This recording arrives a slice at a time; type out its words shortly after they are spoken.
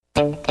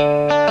Welcome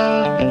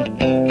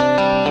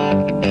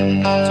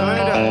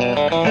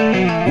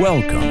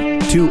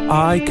to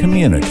I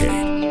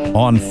Communicate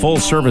on Full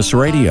Service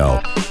Radio,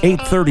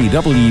 830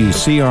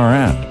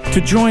 WCRN.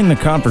 To join the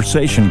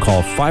conversation,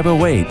 call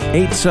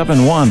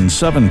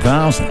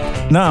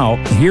 508-871-7000. Now,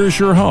 here's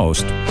your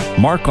host,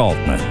 Mark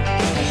Altman.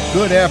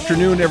 Good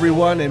afternoon,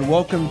 everyone, and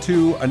welcome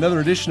to another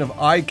edition of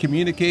I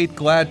Communicate.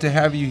 Glad to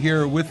have you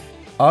here with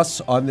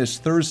us on this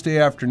Thursday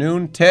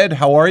afternoon. Ted,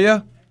 how are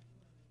you?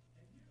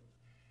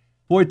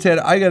 Boy, Ted,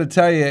 I got to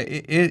tell you,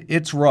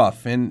 it's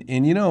rough. And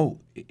you know,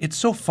 it's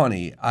so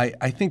funny.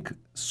 I think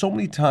so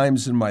many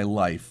times in my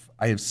life,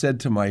 I have said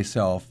to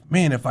myself,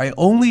 man, if I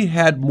only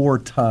had more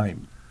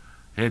time.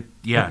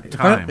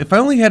 Time. If I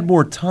only had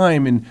more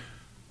time and,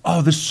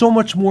 there's so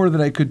much more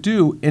that I could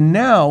do. And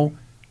now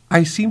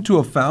I seem to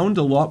have found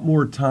a lot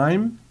more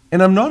time,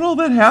 and I'm not all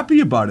that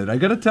happy about it. I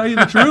got to tell you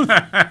the truth.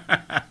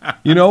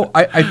 You know,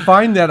 I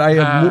find that I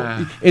have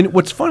more, and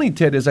what's funny,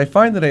 Ted, is I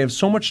find that I have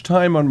so much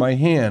time on my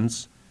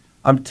hands.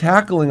 I'm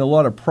tackling a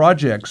lot of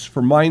projects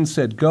for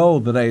Mindset Go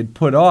that I had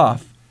put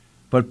off,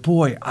 but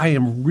boy, I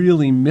am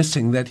really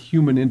missing that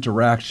human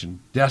interaction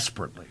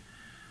desperately.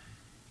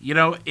 You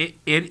know, it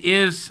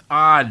is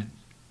odd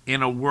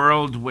in a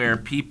world where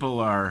people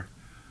are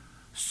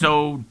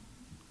so,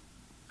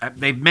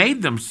 they've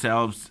made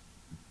themselves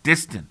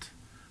distant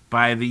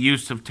by the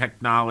use of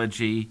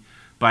technology,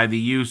 by the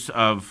use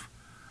of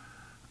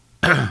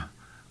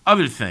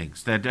other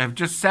things that have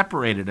just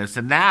separated us.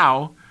 And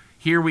now,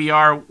 here we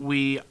are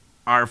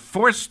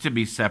forced to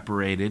be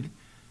separated.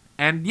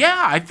 And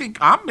yeah, I think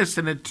I'm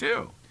missing it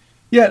too.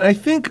 Yeah, and I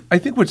think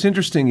what's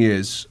interesting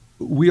is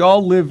we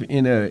all live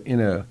in a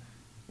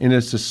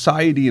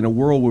society, in a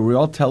world where we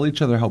all tell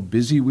each other how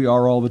busy we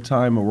are all the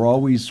time, and we're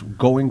always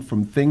going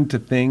from thing to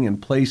thing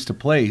and place to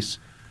place.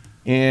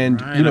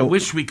 And right. I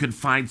wish we could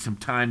find some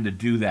time to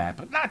do that,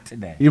 but not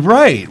today.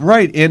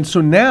 Right. And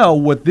so now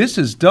what this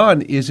has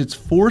done is it's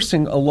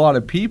forcing a lot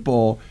of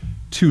people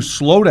to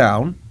slow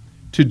down,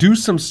 to do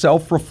some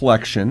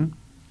self-reflection,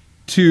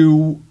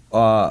 to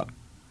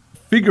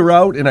figure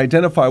out and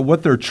identify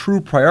what their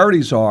true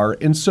priorities are.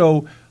 And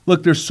so,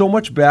 look, there's so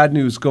much bad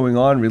news going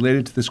on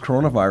related to this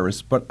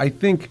coronavirus, but I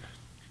think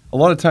a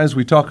lot of times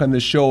we talk on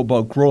this show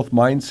about growth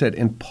mindset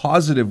and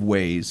positive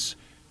ways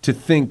to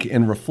think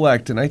and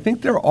reflect. And I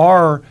think there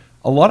are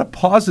a lot of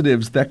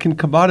positives that can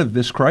come out of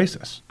this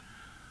crisis.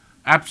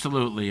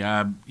 Absolutely.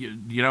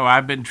 You know,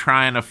 I've been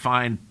trying to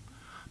find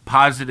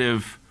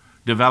positive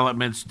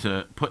developments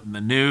to put in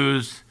the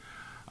news.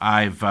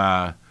 I've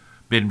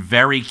been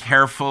very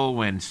careful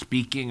when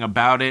speaking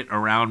about it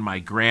around my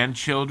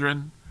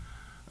grandchildren.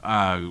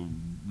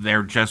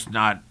 They're just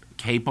not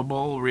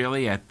capable,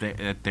 really, at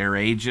their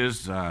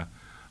ages. A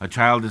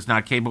child is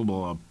not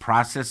capable of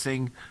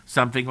processing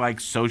something like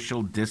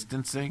social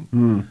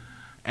distancing.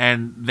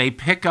 And they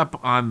pick up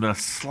on the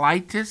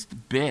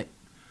slightest bit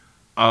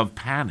of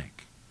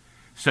panic.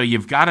 So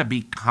you've got to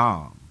be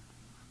calm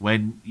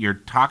when you're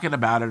talking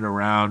about it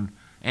around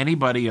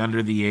anybody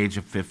under the age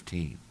of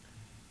 15.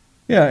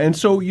 Yeah, and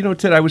so, you know,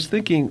 Ted, I was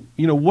thinking,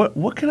 you know,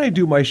 what can I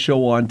do my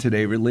show on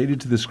today related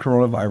to this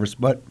coronavirus?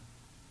 But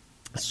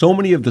so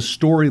many of the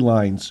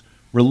storylines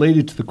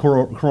related to the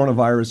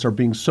coronavirus are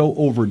being so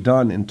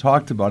overdone and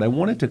talked about. I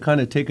wanted to kind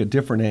of take a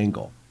different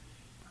angle.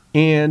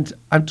 And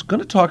I'm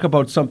going to talk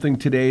about something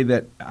today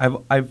that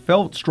I've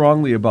felt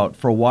strongly about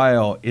for a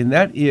while, and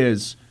that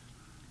is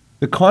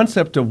the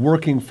concept of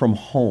working from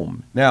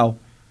home. Now,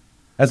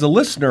 as a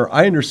listener,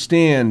 I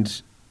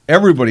understand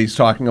everybody's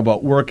talking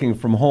about working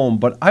from home,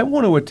 but I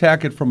want to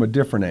attack it from a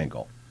different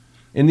angle.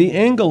 And the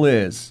angle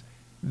is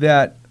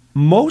that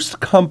most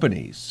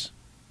companies,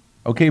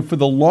 okay, for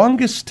the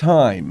longest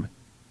time,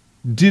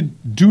 did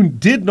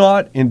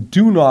not and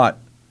do not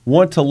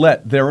want to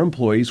let their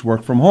employees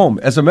work from home.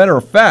 As a matter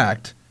of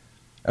fact,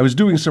 I was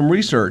doing some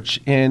research,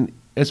 and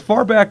as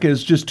far back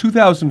as just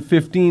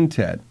 2015,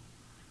 Ted,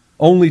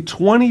 only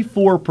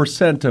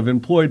 24% of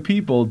employed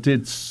people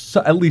did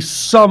at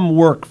least some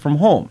work from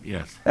home.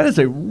 Yes. That is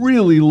a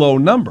really low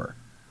number.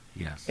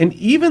 Yes. And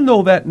even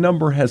though that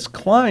number has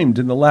climbed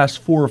in the last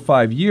 4 or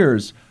 5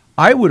 years,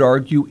 I would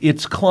argue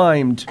it's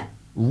climbed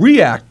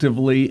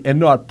reactively and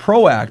not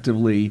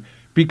proactively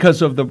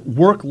because of the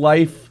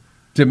work-life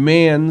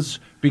demands,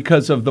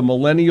 because of the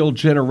millennial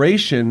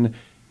generation.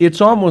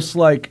 It's almost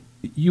like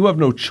you have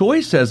no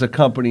choice as a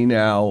company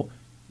now.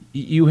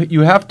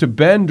 You have to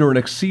bend or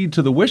accede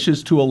to the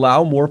wishes to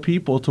allow more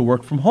people to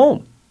work from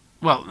home.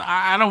 Well,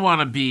 I don't want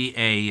to be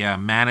a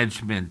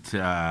management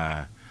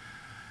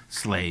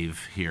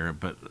slave here,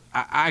 but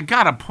I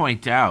got to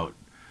point out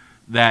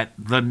that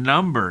the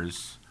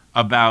numbers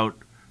about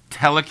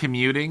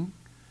telecommuting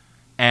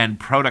and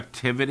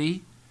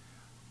productivity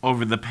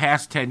over the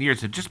past 10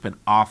 years have just been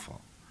awful.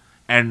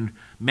 And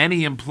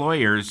many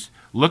employers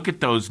look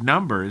at those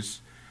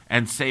numbers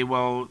and say,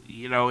 well,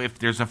 you know, if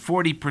there's a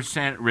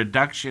 40%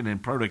 reduction in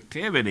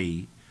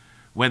productivity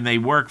when they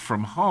work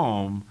from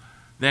home,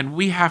 then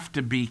we have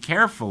to be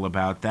careful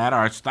about that.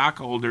 Our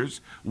stockholders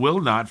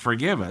will not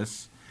forgive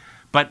us.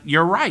 But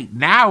you're right.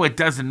 Now it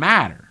doesn't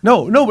matter.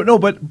 No.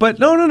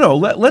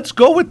 Let's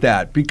go with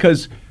that,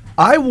 because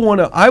I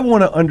wanna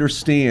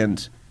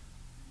understand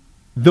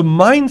the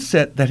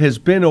mindset that has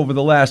been over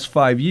the last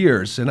 5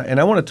 years, and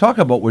I want to talk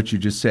about what you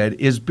just said,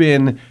 has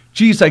been,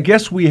 geez, I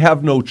guess we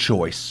have no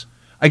choice.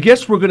 I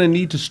guess we're going to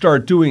need to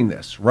start doing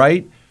this,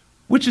 right?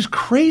 Which is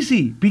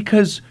crazy,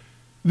 because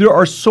there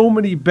are so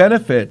many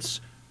benefits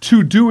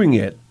to doing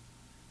it,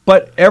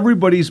 but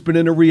everybody's been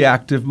in a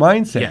reactive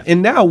mindset. Yes.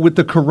 And now with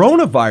the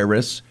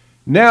coronavirus,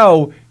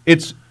 now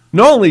it's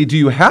not only do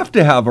you have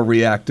to have a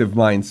reactive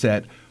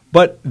mindset,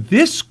 but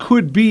this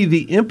could be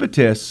the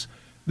impetus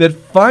that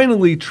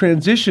finally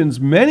transitions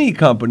many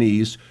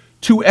companies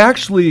to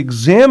actually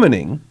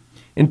examining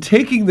and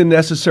taking the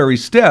necessary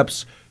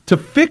steps to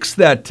fix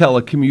that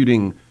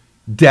telecommuting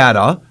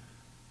data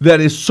that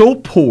is so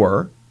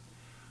poor.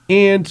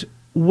 And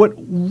what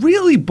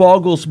really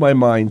boggles my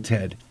mind,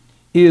 Ted,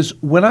 is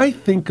when I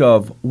think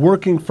of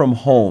working from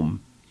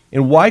home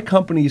and why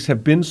companies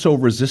have been so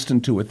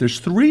resistant to it, there's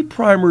 3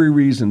 primary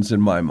reasons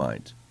in my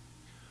mind.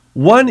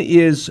 One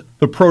is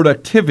the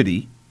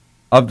productivity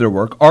of their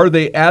work. Are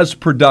they as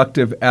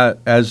productive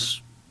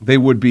as they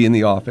would be in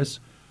the office?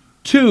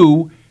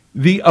 2,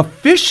 the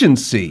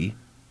efficiency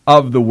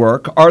of the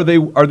work. Are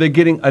they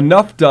getting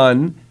enough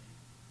done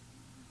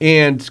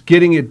and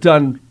getting it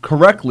done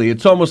correctly?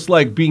 It's almost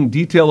like being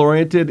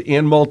detail-oriented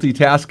and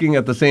multitasking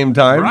at the same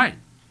time.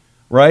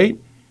 Right?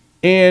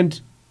 And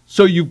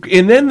so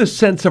and then the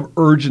sense of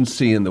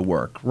urgency in the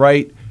work,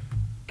 right?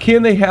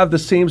 Can they have the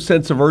same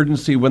sense of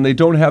urgency when they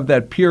don't have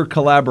that peer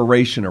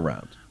collaboration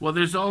around? Well,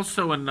 there's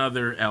also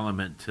another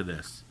element to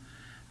this,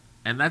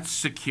 and that's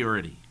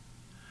security.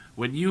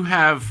 When you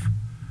have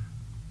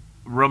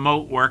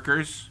remote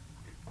workers,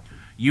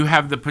 you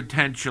have the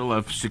potential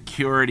of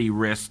security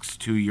risks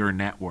to your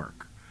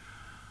network.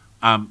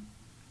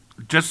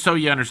 Just so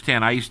you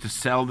understand, I used to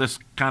sell this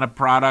kind of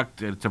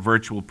product. It's a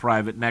virtual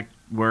private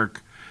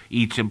network.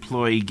 Each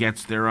employee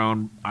gets their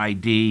own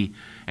ID,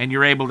 and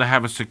you're able to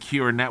have a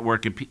secure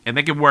network, and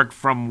they can work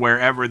from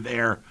wherever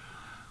their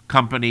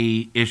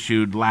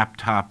company-issued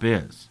laptop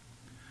is.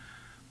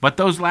 But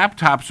those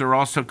laptops are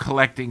also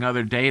collecting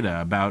other data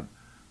about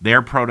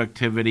their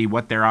productivity,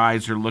 what their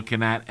eyes are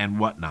looking at, and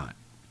whatnot.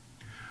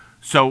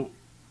 So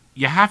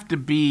you have to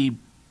be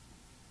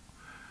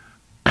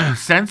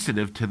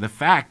sensitive to the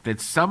fact that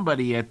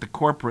somebody at the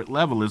corporate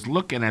level is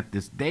looking at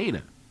this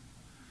data.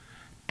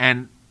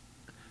 And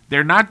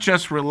they're not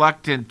just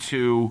reluctant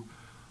to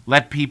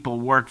let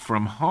people work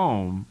from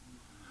home,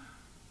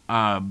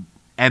 and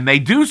they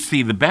do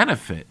see the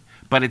benefit,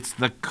 but it's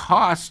the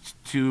cost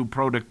to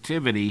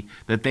productivity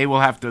that they will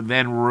have to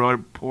then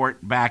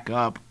report back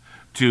up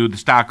to the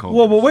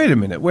stockholders. Well, wait a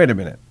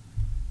minute.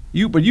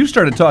 You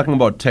started talking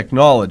about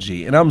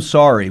technology, and I'm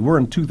sorry, we're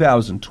in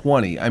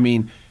 2020. I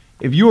mean,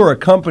 if you are a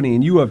company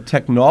and you have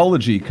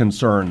technology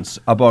concerns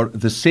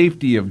about the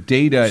safety of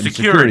data and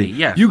security,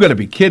 yes. You got to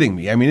be kidding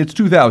me. I mean, it's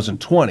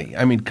 2020.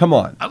 I mean, come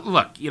on.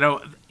 Look,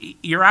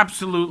 you're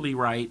absolutely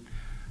right.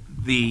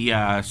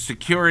 The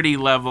security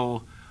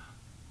level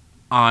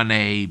on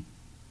a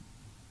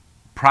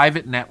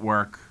private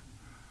network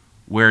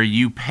where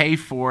you pay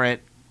for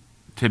it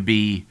to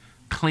be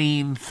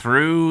clean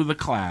through the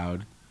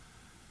cloud,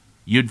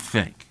 you'd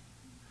think.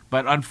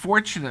 But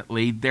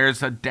unfortunately,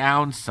 there's a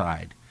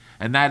downside,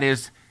 and that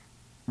is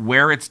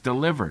where it's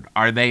delivered.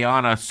 Are they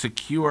on a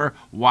secure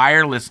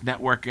wireless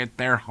network at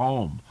their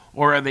home?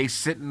 Or are they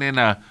sitting in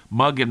a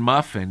mug and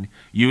muffin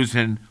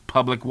using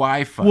public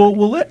Wi-Fi?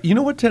 Well, you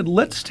know what, Ted?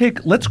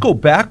 Let's go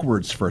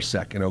backwards for a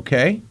second,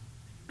 okay?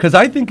 Because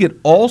I think it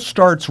all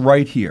starts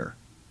right here.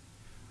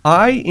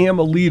 I am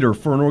a leader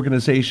for an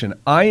organization.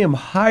 I am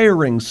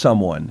hiring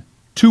someone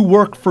to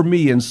work for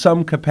me in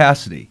some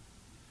capacity.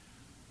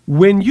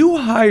 When you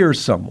hire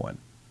someone,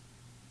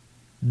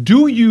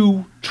 do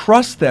you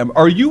trust them?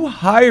 Are you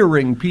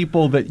hiring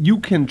people that you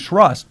can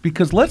trust?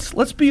 Because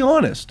let's be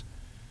honest.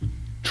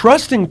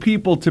 Trusting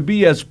people to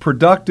be as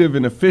productive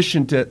and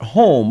efficient at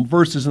home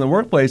versus in the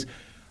workplace,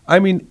 I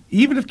mean,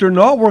 even if they're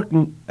not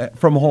working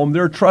from home,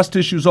 there are trust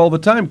issues all the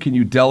time. Can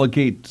you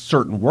delegate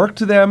certain work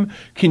to them?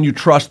 Can you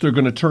trust they're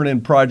going to turn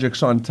in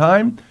projects on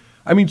time?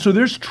 I mean, so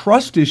there's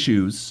trust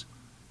issues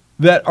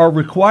that are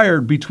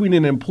required between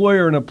an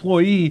employer and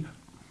employee,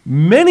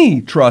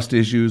 many trust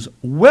issues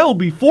well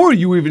before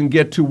you even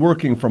get to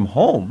working from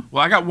home.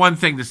 Well, I got one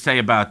thing to say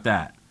about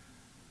that.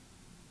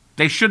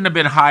 They shouldn't have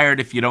been hired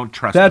if you don't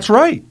trust them. That's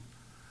right.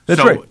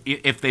 That's so right.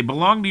 If they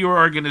belong to your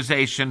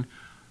organization,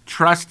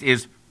 trust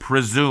is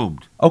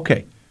presumed.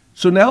 Okay.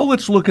 So now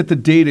let's look at the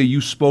data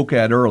you spoke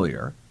at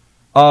earlier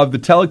of the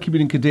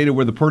telecommuting data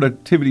where the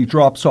productivity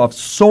drops off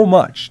so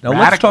much. Now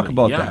let's talk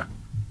about that.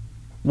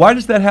 Why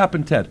does that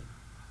happen, Ted?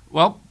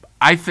 Well,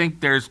 I think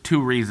there's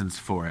 2 reasons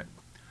for it.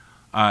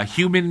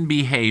 Human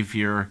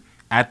behavior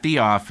at the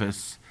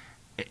office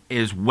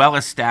is well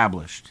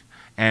established,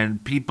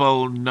 and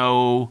people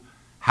know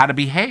how to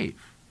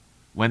behave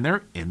when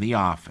they're in the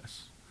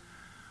office.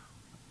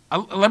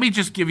 Let me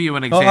just give you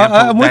an I'm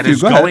example with that you.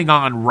 is Go ahead. going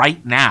on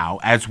right now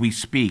as we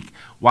speak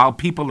while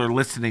people are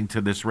listening to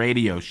this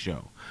radio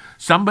show.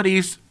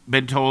 Somebody's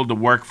been told to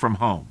work from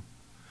home,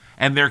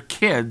 and their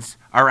kids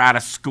are out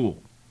of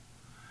school.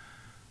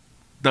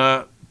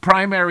 The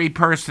primary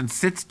person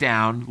sits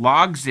down,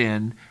 logs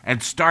in,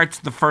 and starts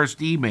the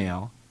first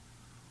email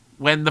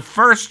when the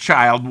first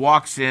child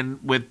walks in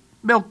with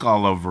milk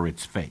all over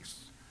its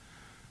face.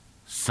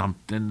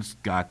 Something's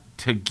got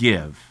to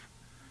give.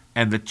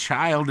 And the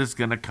child is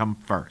going to come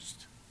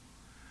first.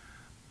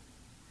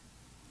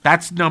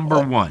 That's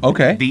number one.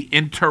 okay. The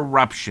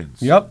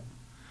interruptions. Yep.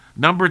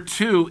 Number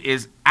two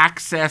is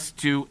access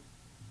to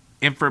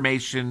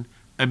information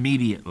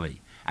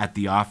immediately. At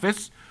the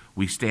office,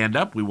 we stand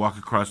up, we walk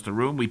across the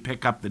room, we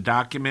pick up the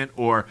document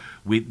or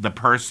the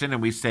person,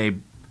 and we say,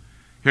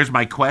 here's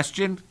my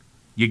question.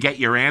 You get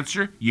your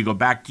answer, you go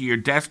back to your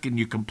desk, and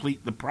you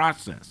complete the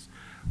process.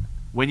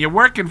 When you're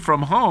working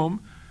from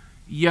home,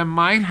 you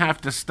might have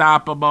to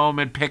stop a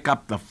moment, pick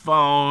up the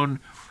phone,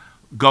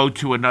 go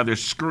to another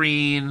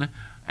screen,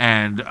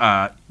 and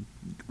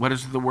what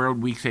is the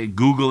word we say?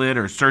 Google it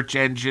or search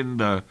engine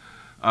the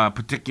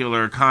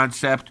particular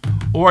concept.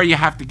 Or you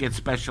have to get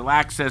special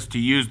access to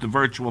use the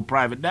virtual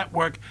private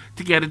network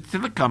to get it to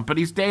the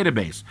company's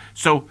database.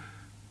 So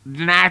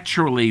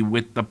naturally,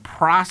 with the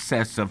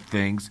process of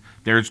things,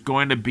 there's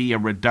going to be a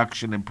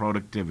reduction in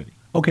productivity.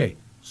 Okay,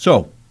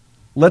 so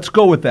let's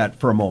go with that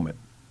for a moment.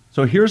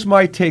 So here's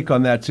my take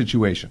on that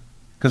situation,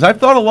 because I've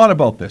thought a lot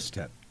about this,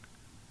 Ted.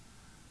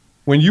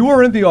 When you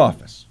are in the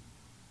office,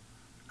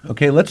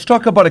 okay, let's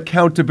talk about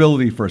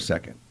accountability for a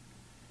second.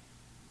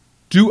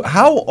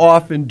 How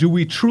often do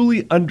we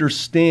truly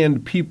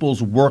understand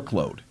people's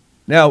workload?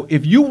 Now,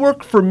 if you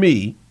work for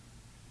me,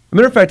 as a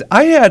matter of fact,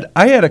 I had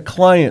a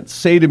client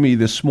say to me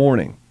this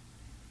morning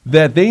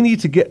that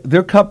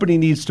their company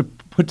needs to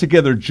put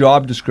together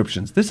job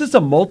descriptions. This is a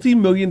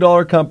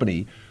multi-million-dollar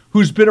company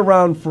who's been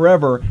around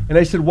forever. And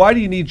I said, why do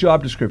you need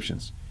job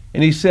descriptions?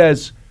 And he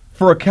says,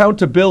 for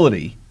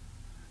accountability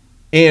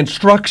and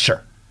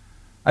structure.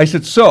 I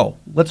said, so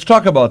let's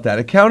talk about that,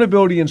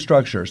 accountability and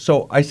structure.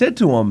 So I said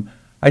to him,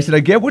 I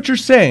get what you're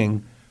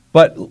saying,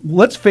 but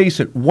let's face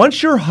it,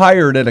 once you're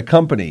hired at a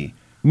company,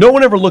 no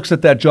one ever looks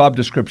at that job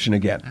description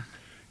again.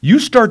 You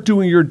start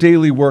doing your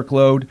daily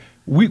workload.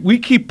 We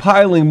keep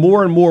piling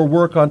more and more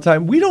work on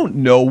time. We don't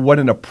know what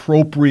an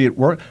appropriate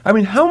work. I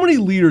mean, how many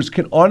leaders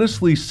can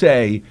honestly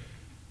say,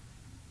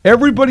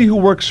 everybody who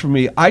works for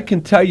me, I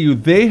can tell you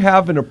they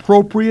have an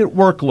appropriate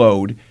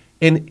workload,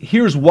 and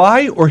here's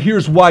why or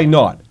here's why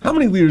not? How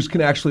many leaders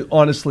can actually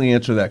honestly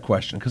answer that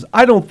question? Because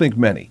I don't think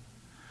many.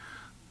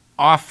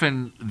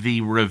 Often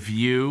the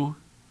review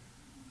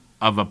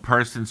of a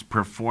person's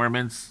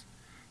performance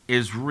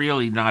is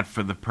really not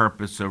for the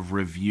purpose of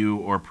review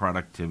or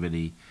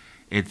productivity.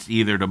 It's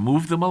either to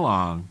move them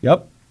along,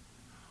 Yep.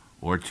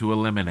 or to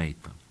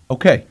eliminate them.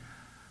 Okay.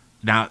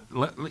 Now,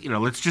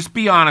 let's just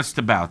be honest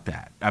about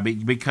that. I mean,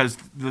 because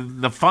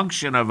the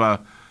function of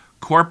a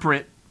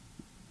corporate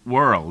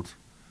world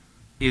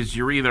is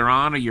you're either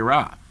on or you're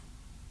off.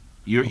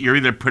 You're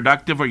either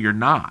productive or you're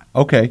not.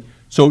 Okay.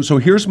 So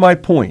here's my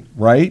point,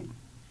 right?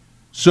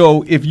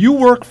 So if you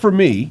work for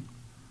me,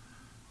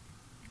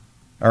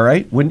 all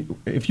right,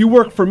 if you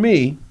work for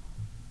me,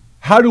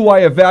 how do I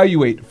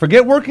evaluate?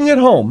 Forget working at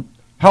home.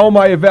 How am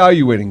I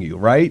evaluating you,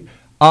 right?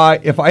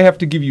 If I have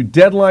to give you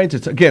deadlines,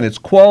 it's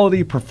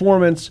quality,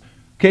 performance,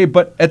 okay?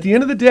 But at the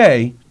end of the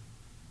day,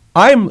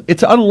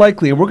 it's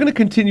unlikely, and we're going to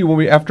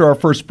continue after our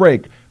first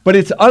break, but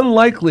it's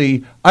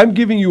unlikely I'm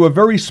giving you a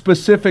very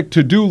specific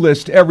to-do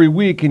list every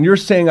week, and you're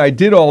saying I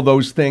did all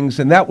those things,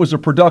 and that was a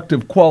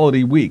productive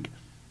quality week.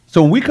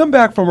 So when we come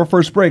back from our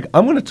first break,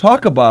 I'm going to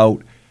talk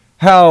about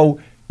how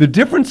the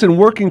difference in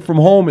working from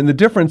home and the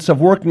difference of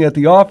working at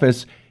the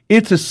office,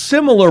 it's a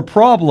similar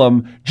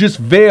problem, just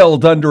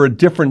veiled under a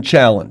different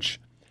challenge.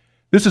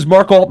 This is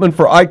Mark Altman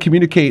for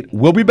iCommunicate.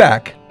 We'll be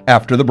back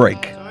after the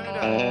break.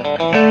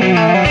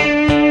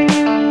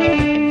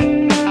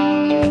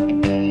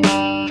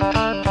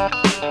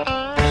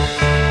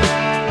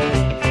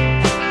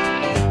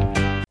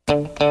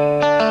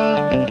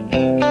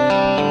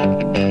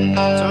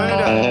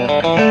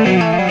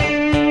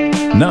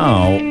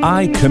 Now,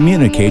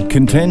 iCommunicate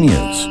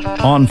continues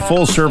on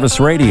Full Service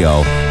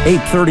Radio,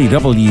 830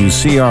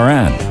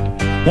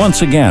 WCRN.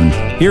 Once again,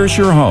 here's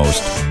your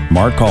host,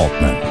 Mark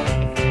Altman.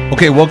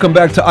 Okay, welcome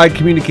back to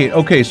iCommunicate.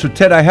 Okay, so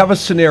Ted, I have a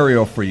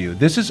scenario for you.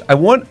 I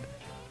want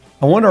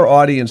our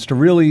audience to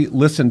really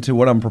listen to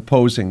what I'm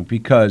proposing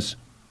because,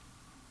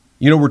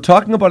 we're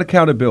talking about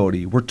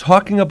accountability. We're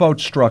talking about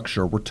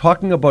structure. We're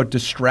talking about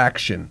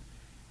distraction,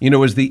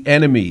 as the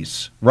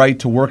enemies, right,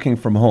 to working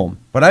from home.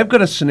 But I've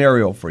got a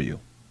scenario for you.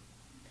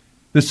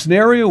 The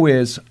scenario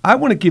is I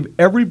want to give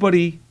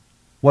everybody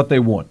what they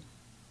want.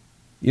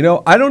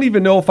 I don't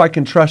even know if I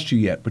can trust you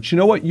yet, but you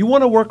know what? You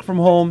want to work from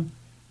home?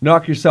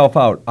 Knock yourself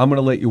out. I'm going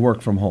to let you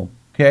work from home,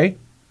 okay?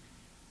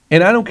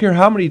 And I don't care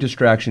how many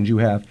distractions you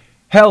have.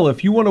 Hell,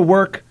 if you want to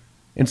work,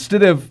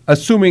 instead of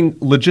assuming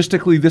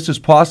logistically this is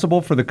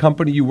possible for the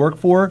company you work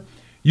for,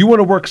 You want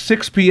to work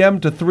 6 p.m.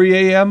 to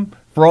 3 a.m.?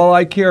 For all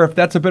I care, if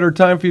that's a better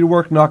time for you to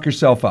work, knock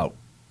yourself out.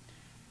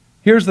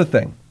 Here's the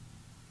thing.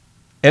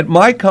 At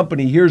my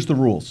company, here's the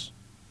rules.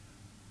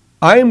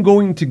 I am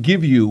going to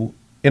give you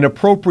an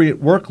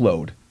appropriate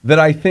workload that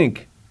I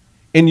think,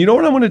 and you know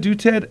what I'm going to do,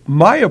 Ted?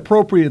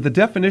 The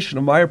definition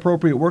of my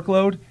appropriate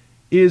workload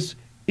is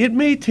it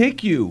may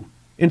take you,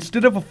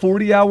 instead of a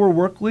 40-hour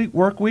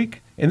work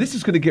week, and this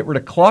is going to get rid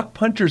of clock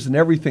punchers and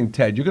everything,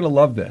 Ted. You're going to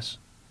love this.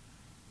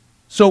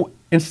 So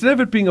instead of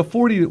it being a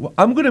 40,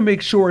 I'm going to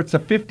make sure it's a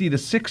 50 to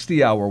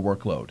 60-hour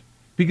workload.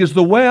 Because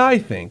the way I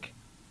think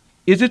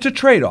is it's a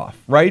trade-off,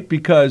 right?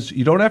 Because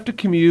you don't have to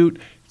commute,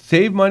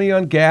 save money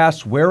on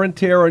gas, wear and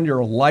tear on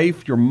your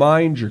life, your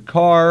mind, your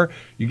car.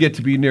 You get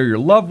to be near your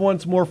loved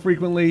ones more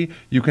frequently.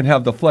 You can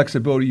have the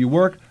flexibility you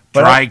work.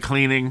 But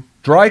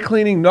Dry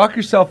cleaning, knock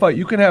yourself out.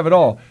 You can have it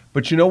all.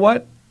 But you know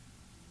what?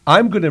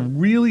 I'm going to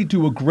really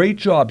do a great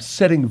job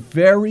setting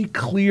very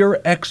clear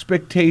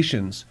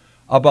expectations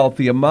about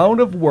the amount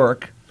of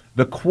work,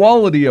 the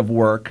quality of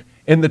work,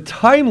 and the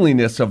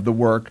timeliness of the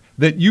work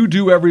that you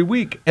do every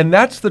week. And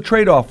that's the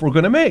trade-off we're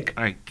going to make.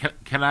 All right.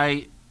 Can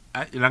I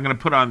and I'm going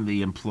to put on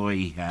the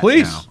employee hat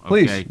Please, now.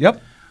 please. Okay?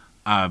 Yep.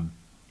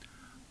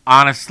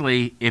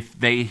 Honestly, if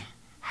they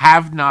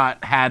have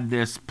not had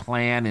this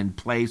plan in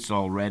place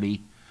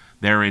already,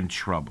 they're in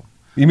trouble.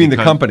 You mean the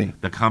company?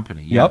 The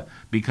company, yeah. Yep.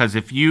 Because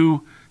if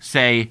you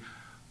say,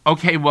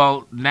 okay,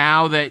 well,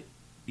 now that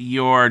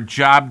your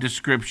job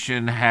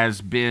description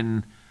has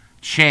been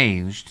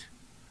changed,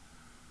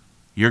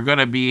 you're going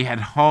to be at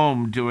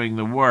home doing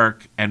the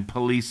work and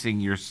policing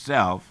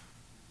yourself.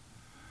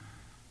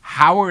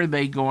 How are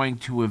they going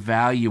to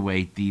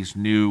evaluate these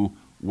new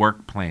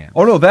work plans?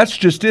 Oh, no, that's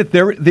just it.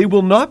 They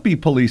will not be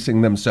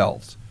policing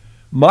themselves.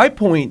 My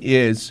point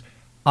is,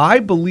 I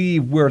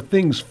believe where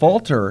things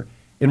falter,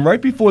 and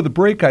right before the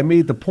break, I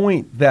made the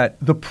point that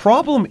the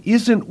problem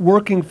isn't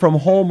working from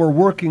home or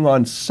working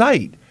on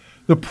site.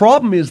 The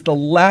problem is the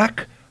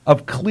lack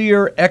of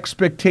clear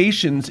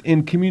expectations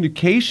in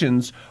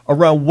communications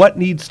around what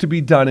needs to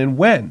be done and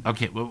when.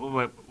 Okay,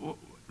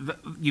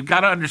 you've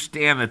got to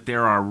understand that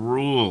there are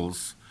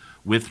rules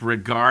with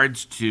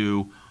regards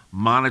to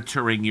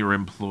monitoring your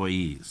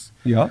employees.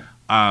 Yeah.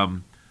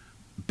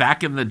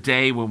 Back in the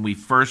day when we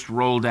first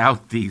rolled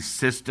out these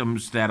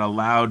systems that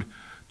allowed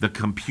the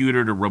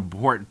computer to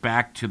report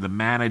back to the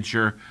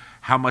manager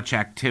how much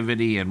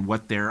activity and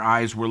what their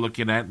eyes were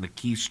looking at and the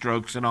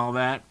keystrokes and all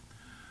that,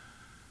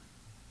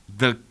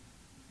 the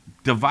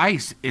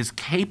device is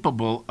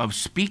capable of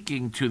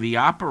speaking to the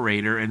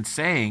operator and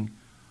saying,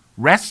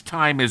 rest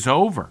time is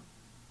over.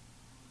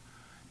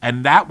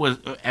 And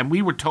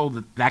we were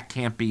told that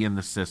can't be in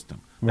the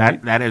system.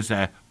 Right. That is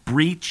a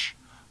breach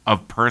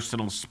of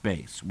personal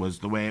space, was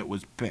the way it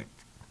was picked.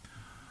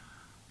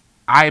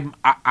 I'm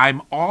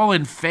all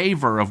in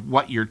favor of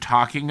what you're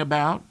talking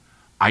about.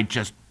 I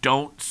just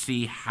don't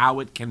see how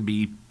it can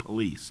be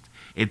policed.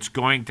 It's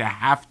going to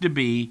have to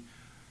be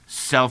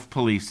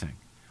self-policing.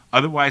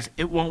 Otherwise,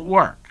 it won't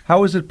work.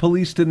 How is it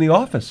policed in the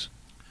office?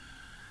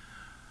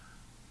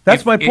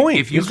 That's my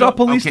point. It's not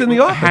policed in the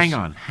office. Hang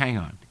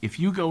on. If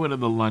you go into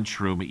the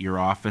lunchroom at your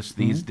office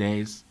these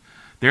days,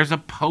 there's a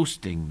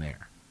posting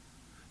there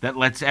that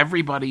lets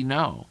everybody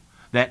know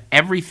that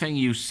everything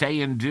you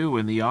say and do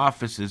in the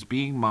office is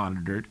being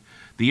monitored,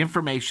 the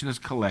information is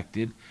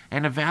collected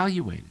and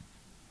evaluated.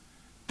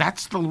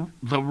 That's the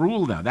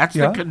rule now. That's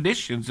the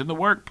conditions in the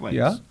workplace.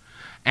 Yeah.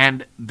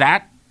 And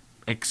that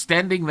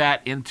extending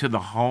that into the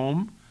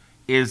home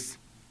is,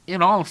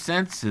 in all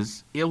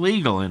senses,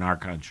 illegal in our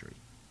country.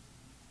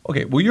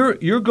 Okay, well,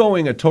 you're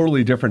going a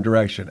totally different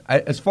direction.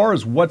 As far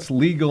as what's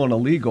legal and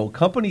illegal,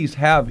 companies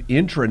have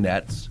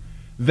intranets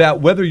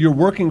that whether you're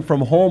working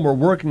from home or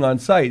working on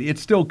site,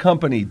 it's still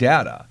company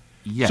data.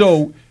 Yes.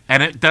 So,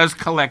 and it does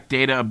collect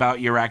data about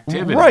your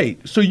activity. Right.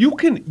 So you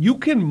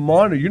can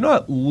monitor. You're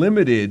not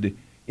limited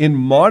in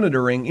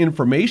monitoring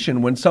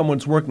information when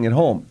someone's working at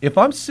home. If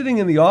I'm sitting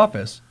in the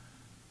office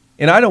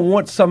and I don't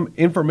want some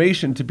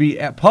information to be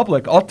at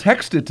public, I'll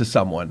text it to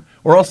someone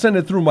or I'll send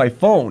it through my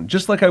phone,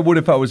 just like I would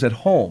if I was at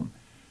home.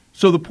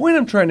 So the point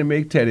I'm trying to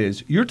make, Ted,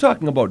 is you're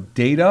talking about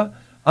data.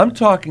 I'm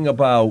talking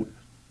about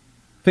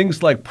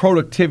things like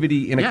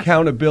productivity and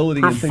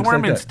accountability and things like that.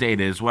 Performance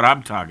data is what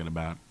I'm talking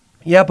about.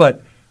 Yeah,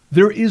 but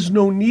there is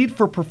no need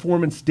for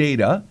performance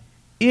data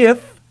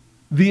if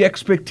the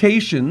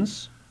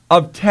expectations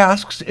of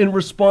tasks and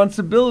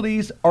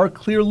responsibilities are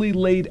clearly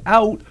laid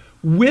out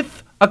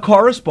with a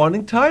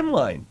corresponding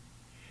timeline.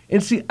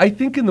 And see, I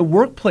think in the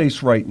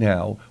workplace right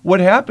now, what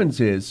happens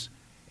is,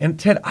 and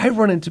Ted, I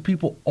run into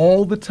people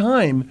all the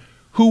time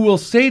who will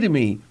say to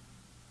me,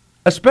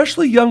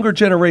 especially younger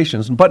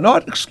generations, but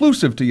not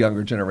exclusive to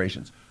younger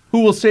generations, who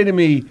will say to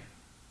me,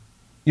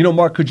 you know,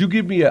 Mark, could you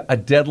give me a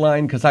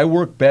deadline? Because I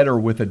work better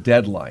with a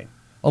deadline.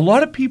 A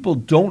lot of people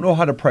don't know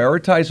how to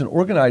prioritize and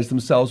organize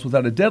themselves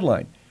without a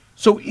deadline.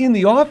 So in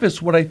the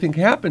office, what I think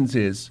happens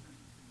is,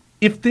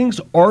 if things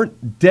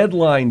aren't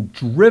deadline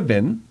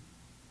driven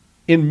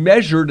and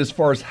measured as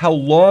far as how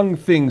long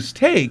things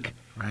take,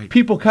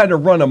 people kind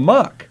of run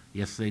amok.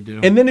 Yes, they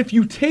do. And then if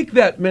you take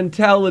that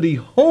mentality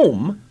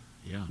home,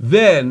 Yeah.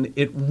 then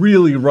it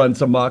really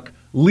runs amok,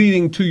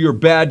 leading to your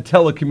bad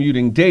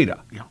telecommuting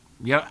data. Yeah.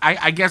 Yeah,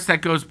 I guess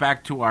that goes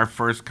back to our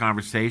first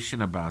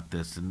conversation about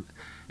this,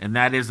 and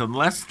that is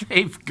unless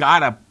they've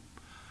got a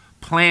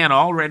plan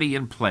already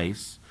in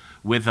place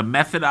with a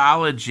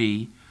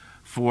methodology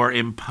for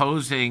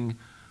imposing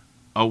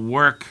a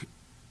work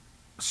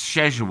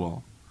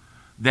schedule,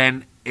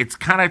 then it's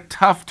kind of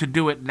tough to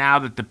do it now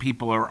that the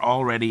people are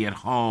already at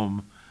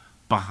home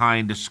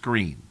behind a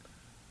screen.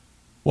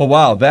 Well,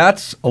 wow,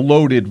 that's a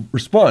loaded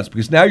response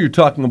because now you're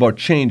talking about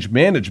change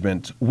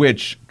management,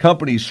 which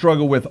companies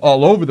struggle with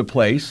all over the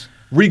place,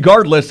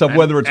 regardless of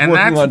whether it's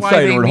working on site or at home. And that's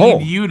why they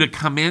need you to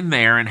come in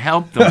there and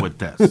help them with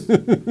this.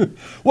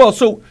 Well,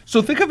 so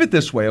think of it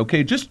this way,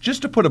 okay?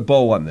 Just to put a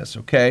bow on this,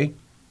 okay?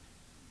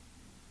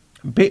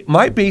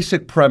 My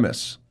basic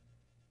premise,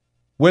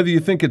 whether you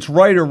think it's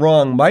right or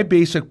wrong, my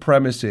basic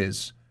premise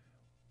is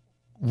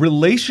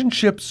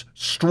relationships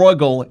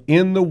struggle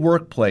in the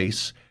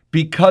workplace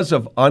because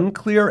of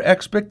unclear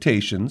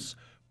expectations,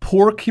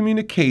 poor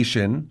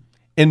communication,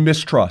 and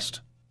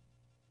mistrust.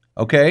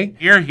 Okay?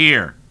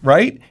 Here.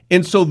 Right?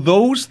 And so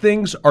those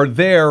things are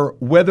there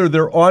whether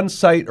they're on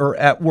site or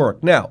at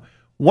work. Now,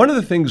 one of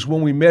the things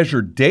when we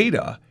measure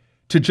data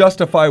to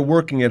justify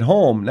working at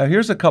home, now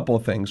here's a couple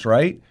of things,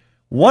 right?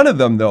 One of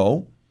them,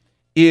 though,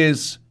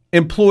 is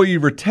employee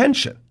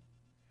retention.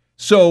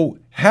 So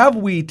have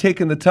we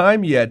taken the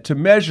time yet to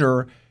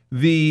measure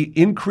the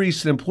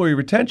increase in employee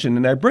retention?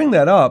 And I bring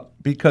that up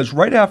because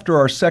right after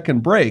our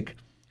second break,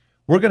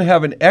 we're going to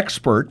have an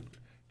expert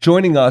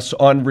joining us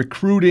on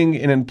recruiting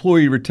and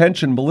employee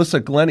retention, Melissa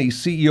Glenny,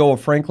 CEO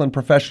of Franklin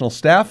Professional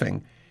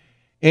Staffing.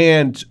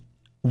 And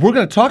we're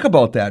going to talk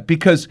about that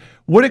because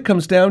what it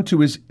comes down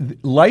to is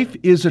life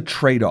is a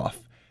trade-off.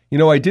 You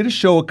know, I did a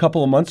show a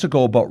couple of months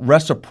ago about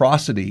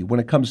reciprocity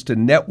when it comes to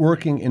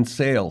networking and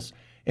sales.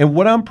 And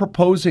what I'm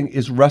proposing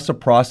is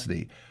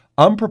reciprocity.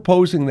 I'm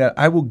proposing that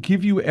I will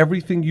give you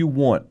everything you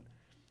want.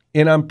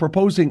 And I'm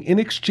proposing in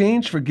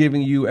exchange for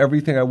giving you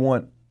everything I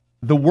want,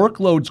 the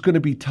workload's going to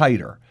be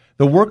tighter.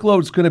 The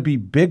workload's going to be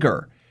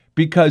bigger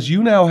because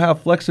you now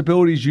have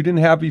flexibilities you didn't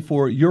have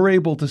before. You're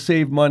able to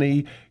save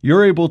money.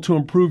 You're able to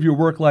improve your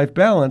work-life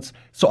balance.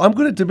 So I'm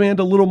going to demand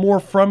a little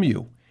more from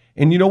you.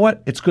 And you know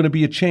what? It's going to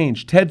be a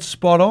change. Ted's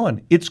spot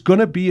on. It's going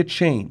to be a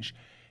change.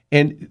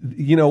 And,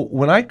 you know,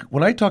 when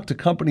I talk to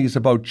companies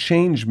about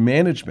change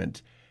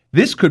management,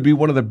 this could be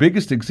one of the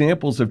biggest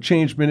examples of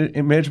change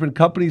management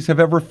companies have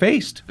ever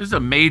faced. This is a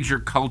major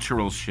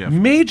cultural shift.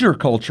 Major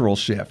cultural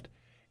shift.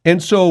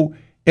 And so,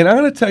 and I'm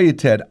going to tell you,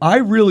 Ted, I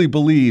really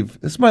believe,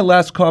 this is my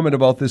last comment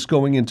about this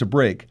going into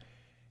break.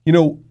 You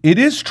know, it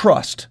is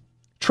trust.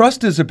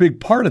 Trust is a big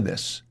part of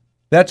this.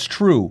 That's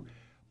true.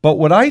 But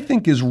what I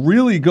think is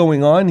really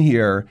going on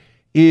here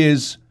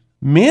is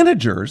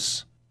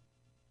managers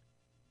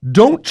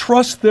don't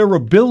trust their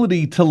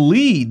ability to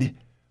lead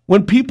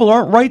when people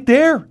aren't right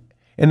there.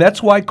 And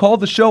that's why I call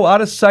the show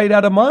Out of Sight,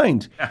 Out of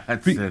Mind.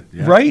 That's it.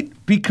 Yeah. Right?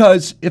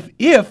 Because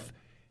if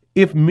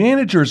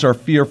managers are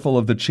fearful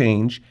of the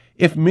change,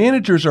 if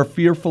managers are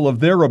fearful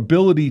of their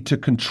ability to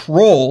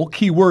control,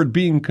 keyword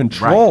being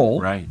control,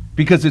 right.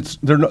 Because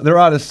they're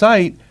out of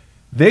sight,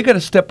 they got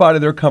to step out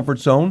of their comfort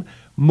zone.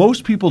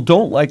 Most people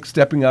don't like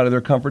stepping out of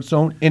their comfort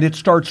zone, and it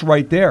starts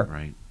right there.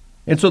 Right.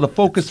 And so the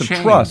focus It's of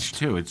change, trust.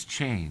 too. It's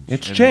change.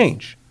 It's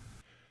change.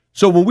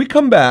 So when we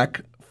come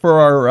back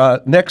for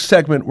our next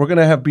segment, we're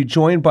going to be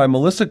joined by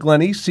Melissa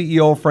Glenny,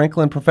 CEO of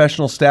Franklin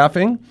Professional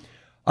Staffing.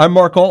 I'm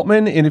Mark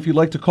Altman, and if you'd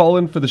like to call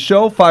in for the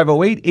show,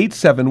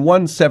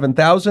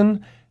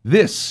 508-871-7000.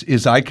 This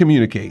is I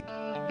Communicate.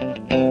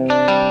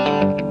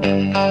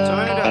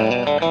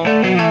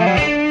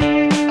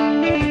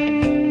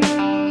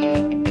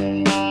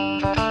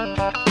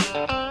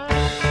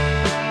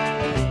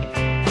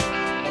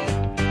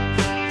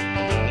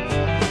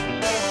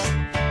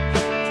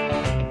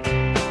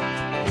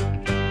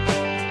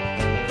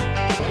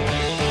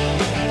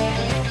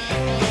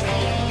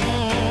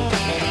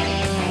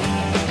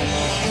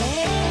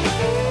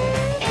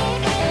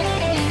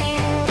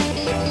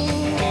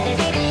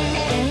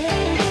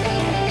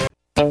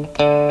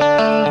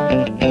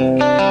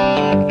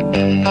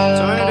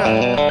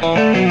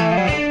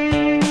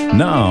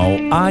 Now,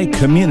 I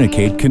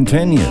Communicate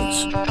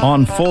continues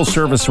on Full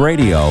Service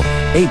Radio,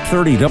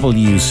 830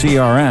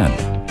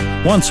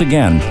 WCRN. Once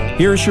again,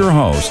 here's your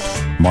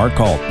host, Mark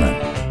Altman.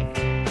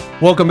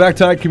 Welcome back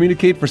to I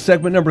Communicate for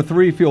segment number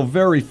 3. Feel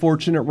very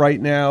fortunate right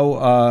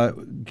now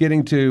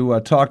getting to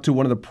talk to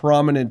one of the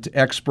prominent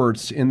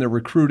experts in the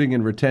recruiting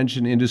and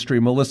retention industry,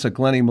 Melissa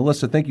Glenny.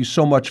 Melissa, thank you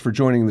so much for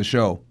joining the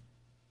show.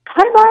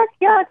 Hi, Mark.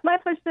 Yeah, it's my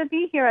pleasure to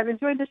be here. I've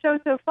enjoyed the show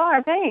so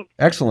far. Thanks.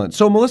 Excellent.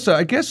 So, Melissa,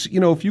 I guess,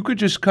 if you could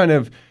just kind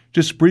of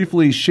just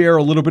briefly share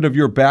a little bit of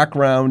your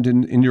background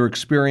and your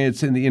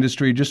experience in the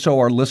industry, just so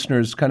our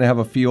listeners kind of have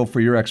a feel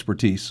for your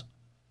expertise.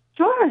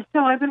 Sure.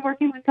 So I've been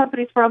working with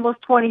companies for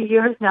almost 20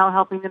 years now,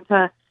 helping them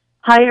to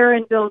hire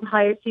and build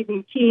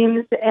high-achieving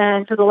teams.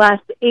 And for the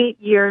last 8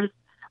 years,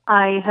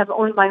 I have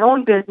owned my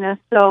own business,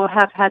 so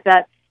have had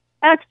that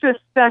extra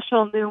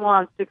special,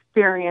 nuanced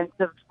experience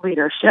of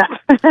leadership.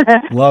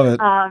 Love it.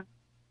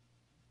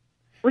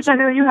 Which I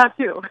know you have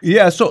too.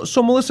 Yeah.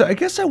 So Melissa, I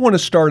guess I want to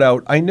start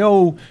out. I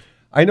know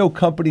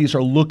companies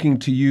are looking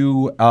to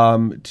you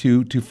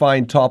to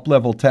find top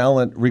level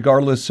talent,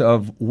 regardless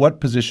of what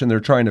position they're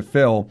trying to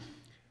fill.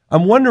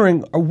 I'm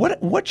wondering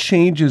what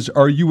changes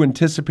are you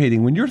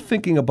anticipating when you're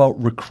thinking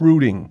about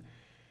recruiting?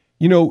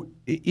 You know,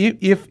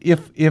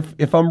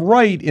 if I'm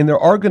right, and there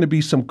are going to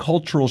be some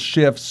cultural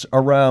shifts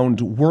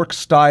around work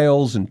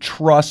styles and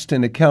trust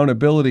and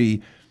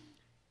accountability,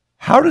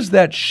 how does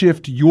that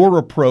shift your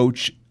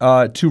approach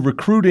to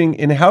recruiting,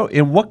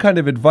 and what kind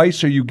of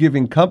advice are you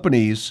giving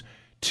companies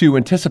to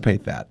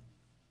anticipate that?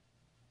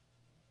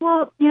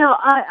 Well,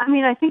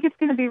 I think it's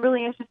going to be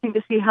really interesting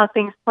to see how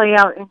things play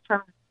out in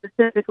terms of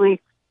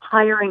specifically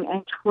hiring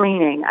and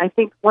training. I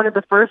think one of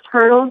the first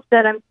hurdles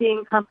that I'm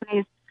seeing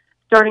companies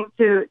starting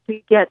to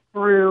get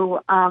through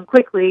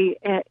quickly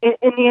in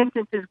the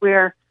instances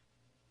where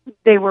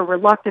they were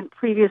reluctant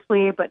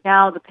previously, but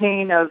now the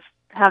pain of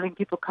having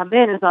people come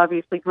in is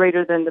obviously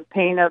greater than the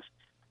pain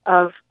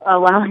of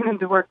allowing them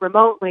to work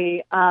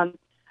remotely.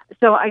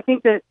 So I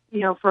think that,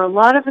 for a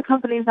lot of the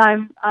companies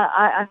I'm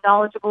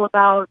knowledgeable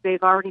about,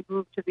 they've already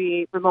moved to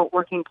the remote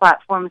working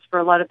platforms for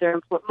a lot of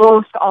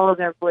most all of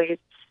their employees.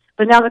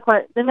 But now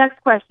the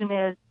next question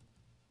is,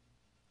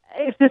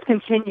 if this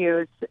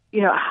continues,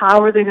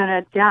 how are they going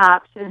to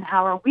adapt, and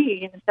how are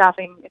we in the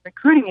staffing and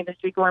recruiting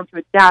industry going to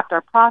adapt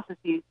our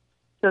processes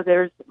so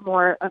there's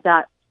more of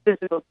that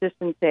physical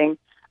distancing?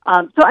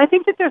 So I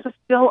think that there's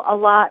still a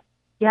lot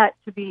yet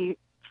to be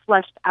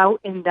fleshed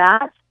out in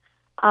that.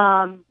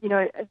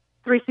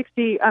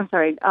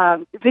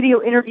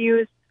 Video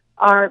interviews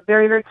are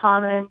very, very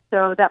common,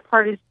 so that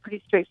part is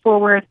pretty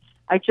straightforward.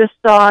 I just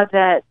saw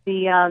that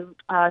the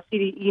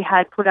CDE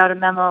had put out a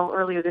memo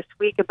earlier this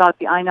week about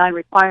the I-9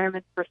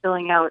 requirements for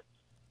filling out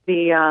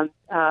the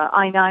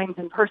I-9s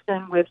in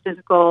person with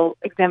physical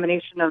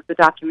examination of the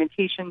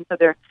documentation. So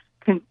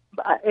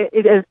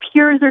it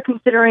appears they're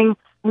considering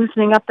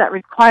loosening up that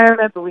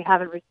requirement, but we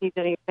haven't received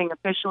anything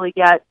officially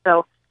yet.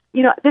 So,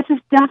 this is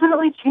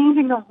definitely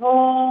changing the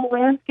whole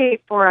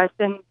landscape for us,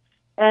 and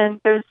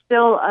there's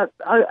still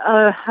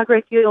a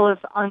great deal of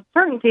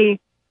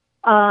uncertainty.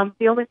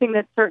 The only thing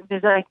that's certain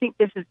is that I think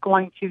this is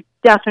going to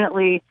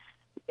definitely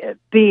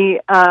be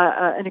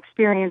an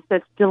experience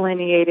that's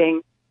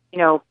delineating,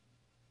 the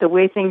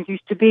way things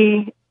used to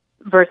be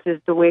versus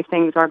the way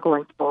things are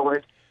going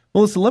forward.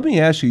 Melissa, let me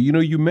ask you,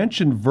 you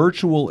mentioned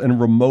virtual and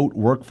remote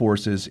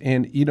workforces,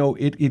 and,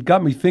 it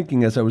got me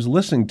thinking as I was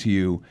listening to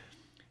you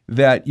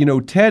that,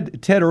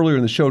 Ted earlier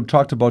in the show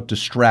talked about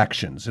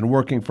distractions and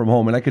working from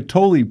home, and I could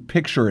totally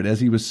picture it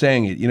as he was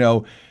saying it,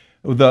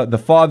 the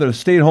father, the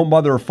stay-at-home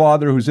mother or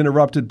father who's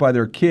interrupted by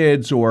their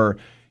kids, or,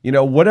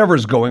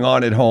 whatever's going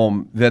on at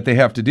home that they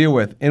have to deal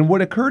with. And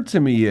what occurred to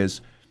me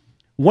is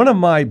one of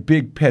my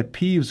big pet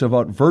peeves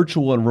about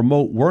virtual and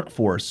remote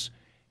workforce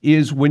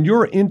is when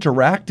you're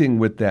interacting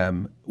with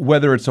them,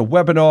 whether it's a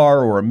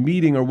webinar or a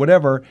meeting or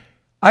whatever,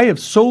 I have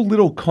so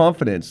little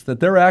confidence that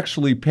they're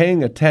actually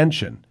paying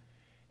attention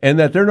and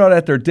that they're not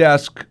at their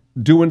desk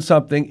doing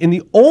something. And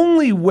the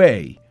only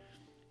way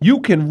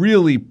you can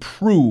really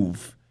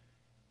prove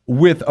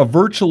with a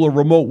virtual or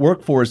remote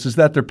workforce is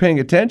that they're paying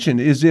attention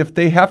is if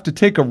they have to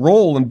take a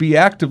role and be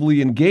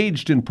actively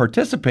engaged and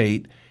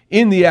participate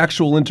in the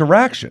actual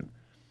interaction.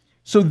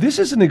 So this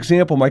is an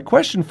example. My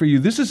question for you,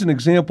 this is an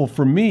example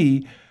for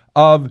me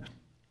of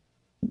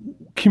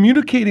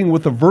communicating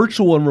with a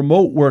virtual and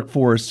remote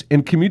workforce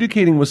and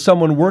communicating with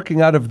someone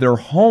working out of their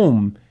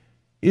home.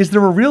 Is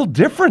there a real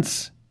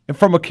difference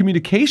from a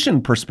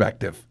communication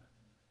perspective?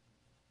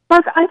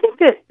 Mark, I think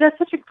that's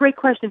such a great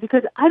question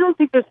because I don't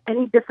think there's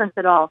any difference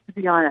at all, to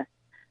be honest.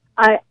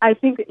 I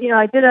think,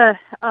 I did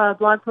a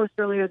blog post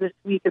earlier this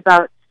week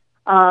about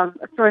a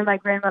story my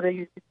grandmother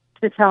used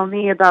to tell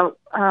me about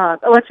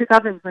electric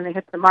ovens when they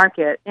hit the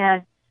market.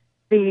 And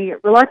the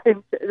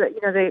reluctance,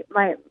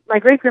 my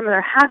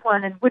great-grandmother had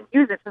one and wouldn't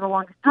use it for the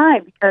longest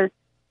time because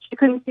she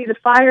couldn't see the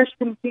fire, she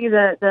couldn't see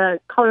the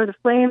color of the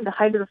flame, the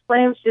height of the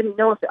flame, she didn't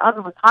know if the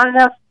oven was hot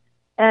enough.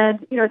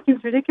 And, it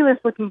seems ridiculous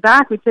looking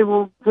back. We'd say,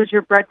 well, was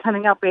your bread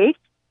coming out baked?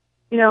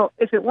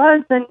 If it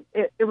was, then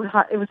it was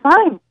hot, it was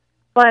fine.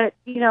 But,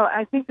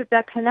 I think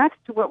that connects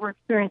to what we're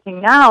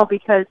experiencing now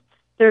because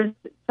there's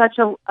such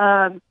a,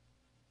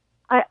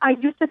 I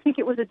used to think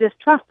it was a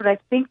distrust, but I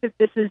think that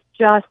this is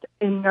just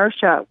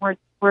inertia.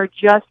 We're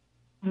just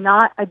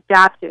not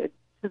adapted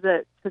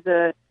to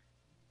the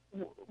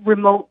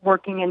remote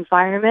working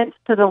environment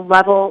to the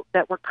level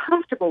that we're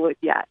comfortable with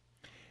yet.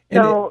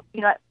 So,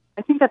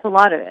 I think that's a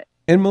lot of it.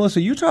 And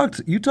Melissa, you talked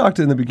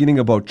in the beginning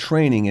about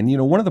training,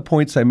 and one of the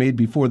points I made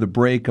before the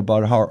break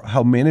about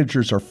how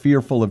managers are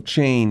fearful of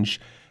change,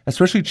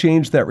 especially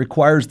change that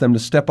requires them to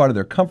step out of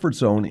their comfort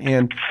zone.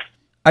 And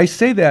I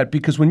say that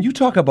because when you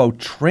talk about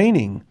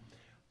training,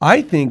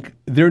 I think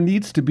there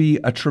needs to be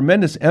a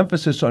tremendous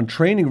emphasis on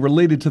training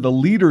related to the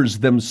leaders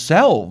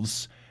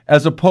themselves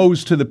as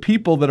opposed to the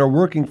people that are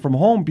working from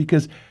home,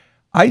 because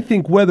I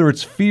think whether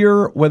it's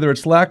fear, whether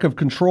it's lack of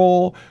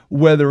control,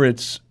 whether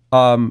it's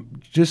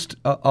just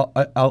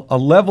a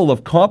level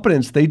of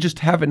competence they just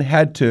haven't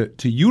had to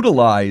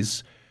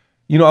utilize.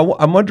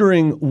 I'm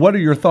wondering, what are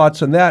your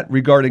thoughts on that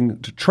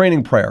regarding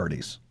training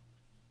priorities?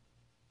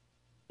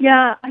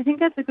 Yeah, I think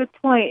that's a good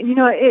point.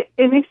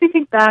 It makes me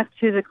think back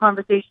to the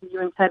conversation you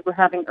and Ted were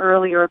having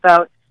earlier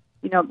about,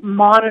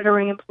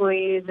 monitoring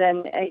employees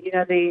and,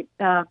 the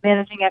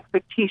managing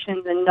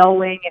expectations and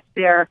knowing if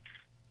they're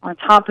on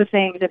top of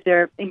things, if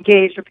they're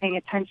engaged or paying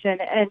attention.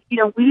 And,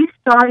 we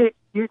started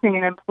using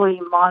an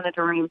employee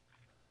monitoring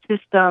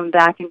system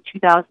back in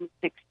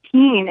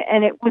 2016,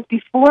 and it was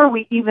before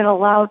we even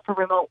allowed for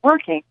remote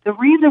working. The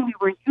reason we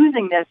were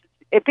using this,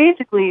 it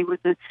basically was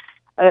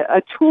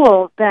a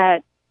tool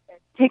that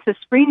takes a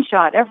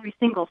screenshot every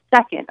single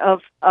second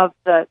of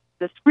the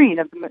screen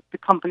of the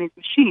company's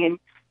machine.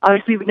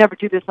 Obviously, we would never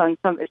do this on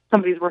if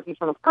somebody's working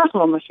from a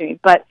personal machine,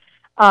 but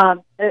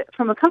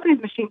from a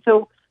company's machine.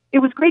 So it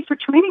was great for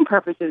training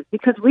purposes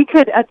because we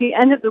could, at the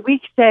end of the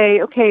week,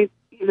 say, okay,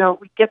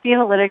 we get the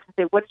analytics and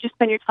say, what did you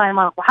spend your time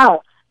on?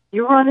 Wow,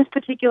 you were on this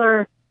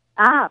particular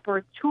app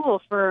or tool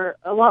for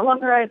a lot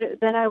longer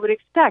than I would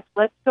expect.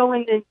 Let's go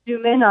in and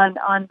zoom in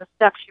on the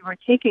steps you were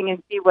taking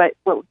and see what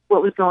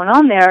was going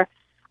on there.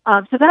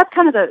 So that's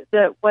kind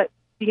of what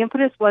the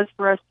impetus was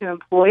for us to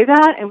employ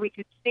that, and we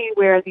could see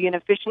where the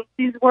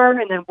inefficiencies were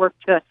and then work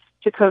to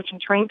coach and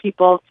train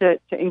people to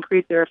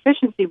increase their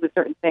efficiency with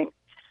certain things.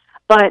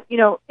 But, in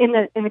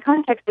the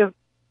context of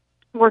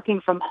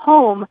working from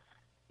home,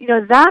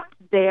 that's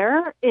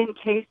there in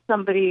case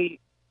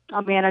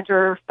a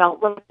manager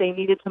felt like they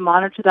needed to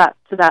monitor that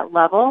to that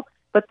level.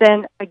 But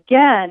then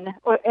again,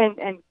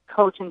 and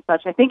coach and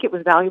such, I think it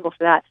was valuable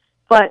for that.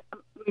 But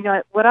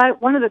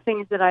one of the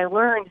things that I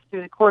learned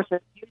through the course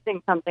of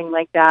using something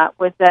like that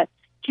was that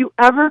if you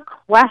ever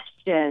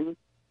question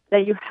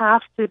that you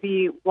have to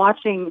be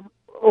watching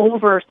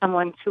over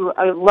someone to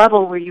a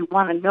level where you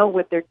want to know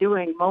what they're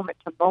doing moment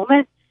to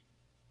moment,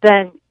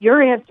 then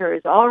your answer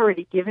is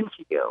already given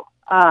to you.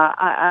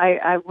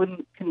 I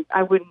wouldn't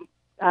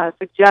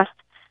suggest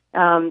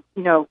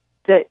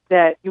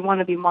that you want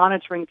to be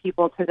monitoring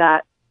people to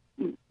that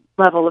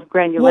level of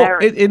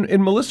granularity. Well,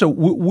 and Melissa,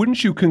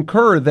 wouldn't you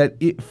concur that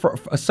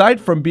aside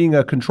from being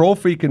a control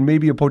freak and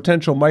maybe a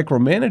potential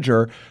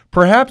micromanager,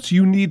 perhaps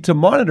you need to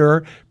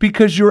monitor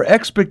because your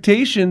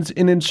expectations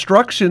and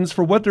instructions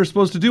for what they're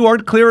supposed to do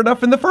aren't clear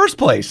enough in the first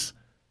place?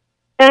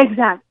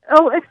 Exactly.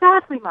 Oh,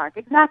 exactly, Mark.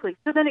 Exactly.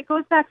 So then it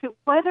goes back to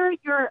whether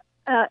you're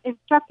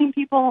instructing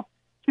people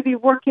to be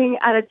working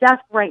at a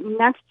desk right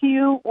next to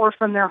you or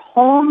from their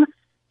home,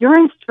 your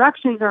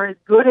instructions are as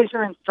good as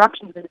your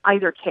instructions in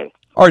either case.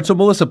 All right, so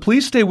Melissa,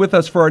 please stay with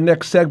us for our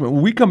next segment.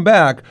 When we come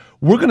back,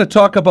 we're going to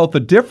talk about the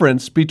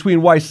difference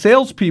between why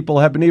salespeople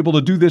have been able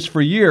to do this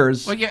for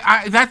years. Well,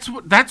 yeah, that's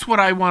what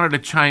I wanted to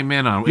chime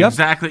in on. Yep.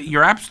 Exactly.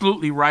 You're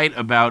absolutely right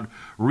about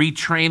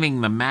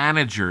retraining the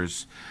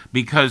managers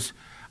because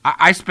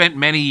I spent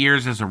many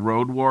years as a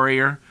road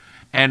warrior,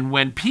 and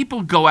when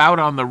people go out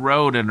on the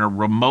road and are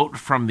remote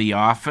from the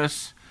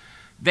office,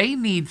 they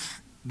need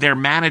their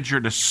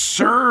manager to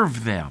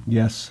serve them.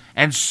 Yes.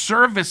 And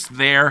service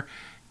their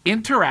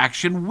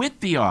interaction with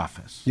the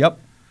office. Yep.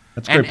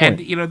 That's a great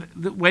point.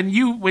 And when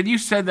you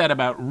said that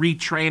about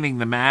retraining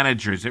the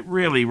managers, it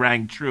really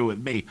rang true with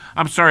me.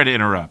 I'm sorry to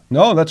interrupt.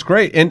 No, that's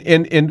great. And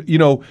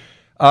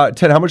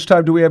Ted, how much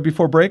time do we have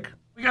before break?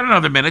 We got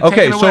another minute.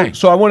 Okay, Take it away.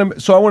 so I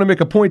want to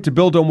make a point to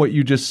build on what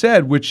you just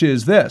said, which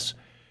is this.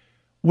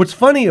 What's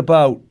funny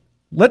about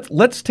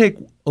let's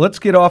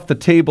get off the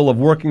table of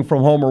working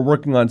from home or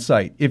working on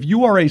site. If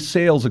you are a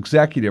sales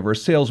executive or a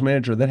sales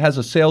manager that has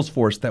a sales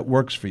force that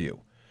works for you,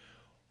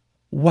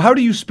 how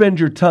do you spend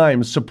your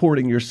time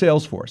supporting your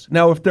sales force?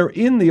 Now, if they're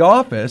in the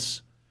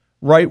office,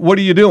 right, what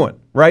are you doing,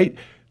 right?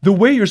 The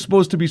way you're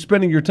supposed to be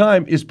spending your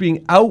time is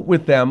being out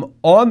with them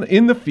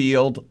in the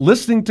field,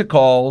 listening to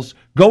calls,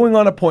 going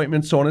on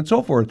appointments, so on and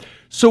so forth.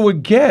 So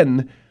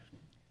again,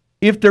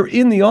 if they're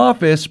in the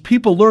office,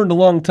 people learned a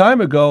long time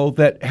ago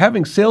that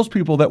having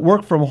salespeople that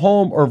work from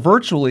home or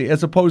virtually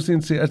as opposed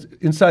to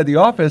inside the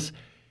office,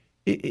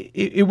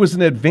 it was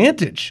an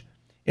advantage.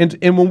 And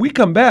when we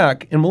come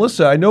back, and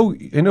Melissa, I know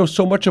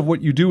so much of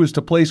what you do is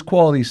to place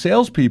quality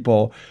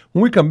salespeople.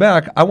 When we come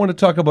back, I want to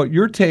talk about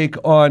your take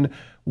on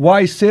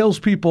why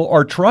salespeople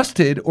are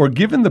trusted or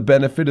given the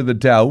benefit of the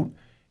doubt,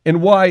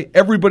 and why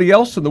everybody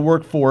else in the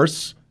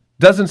workforce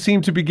doesn't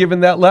seem to be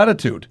given that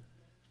latitude.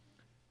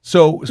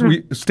 So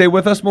stay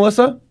with us,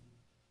 Melissa?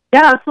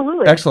 Yeah,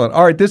 absolutely. Excellent.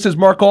 All right, this is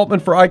Mark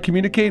Altman for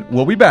iCommunicate.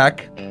 We'll be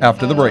back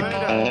after the break.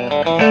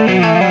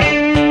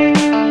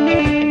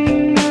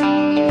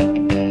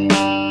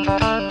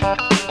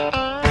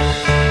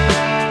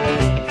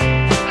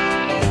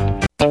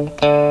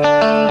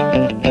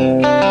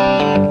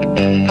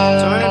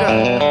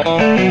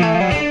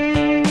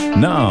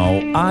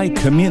 Now,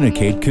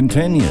 iCommunicate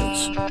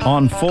continues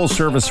on Full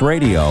Service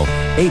Radio,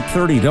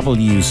 830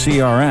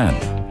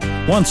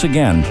 WCRN. Once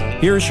again,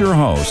 here's your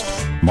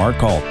host,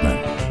 Mark Altman.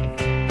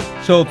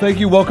 So thank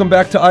you. Welcome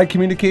back to I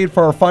Communicate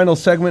for our final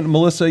segment.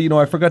 Melissa,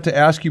 I forgot to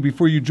ask you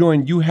before you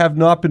joined, you have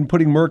not been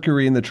putting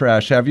mercury in the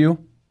trash, have you?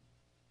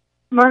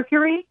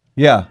 Mercury?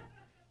 Yeah.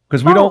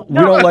 Because we don't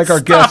like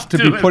our guests to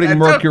be putting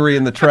mercury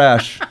in the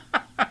trash.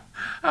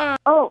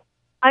 Oh,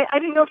 I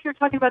didn't know if you were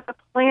talking about the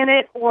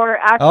planet or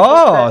actually.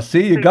 Oh,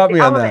 see, you got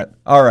me on that.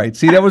 All right.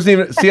 See, that wasn't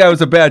even. See, I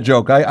was a bad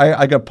joke.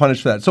 I got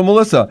punished for that. So,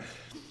 Melissa,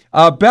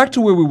 back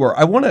to where we were.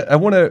 I want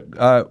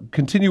to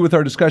continue with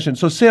our discussion.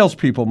 So,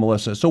 salespeople,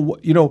 Melissa. So,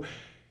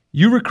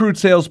 you recruit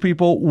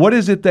salespeople. What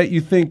is it that you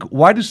think?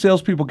 Why do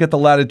salespeople get the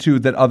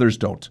latitude that others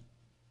don't?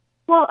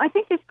 Well, I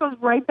think this goes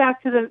right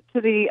back to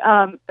the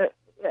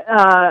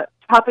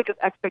topic of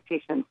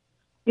expectations.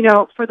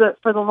 For the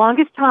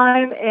longest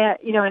time,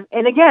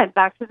 and again,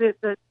 back to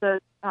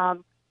the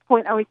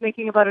point I was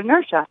making about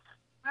inertia,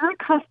 we're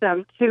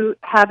accustomed to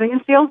having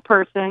a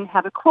salesperson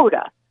have a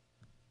quota.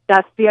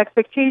 That's the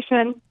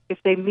expectation. If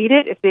they meet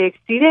it, if they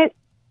exceed it,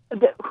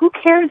 who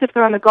cares if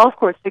they're on the golf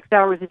course 6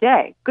 hours a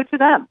day? Good for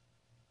them.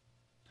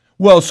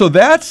 Well, so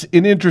that's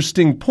an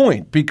interesting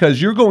point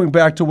because you're going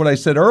back to what I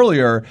said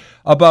earlier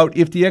about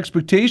if the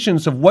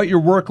expectations of what your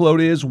workload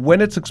is,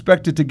 when it's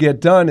expected to get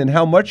done, and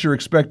how much you're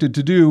expected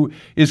to do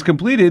is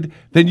completed,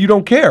 then you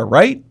don't care,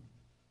 right?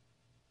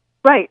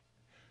 Right.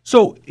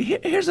 So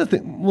here's the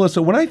thing,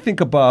 Melissa, when I think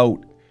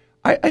about,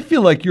 I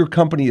feel like your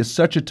company is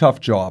such a tough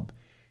job.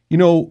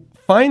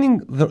 Finding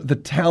the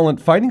talent,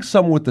 finding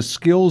someone with the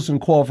skills and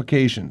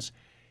qualifications.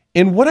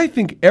 And what I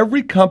think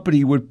every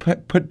company would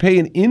pay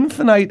an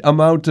infinite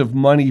amount of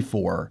money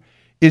for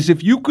is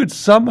if you could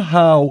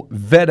somehow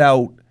vet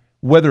out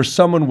whether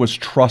someone was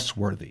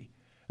trustworthy.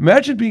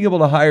 Imagine being able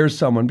to hire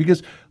someone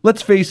because,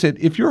 let's face it,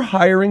 if you're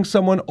hiring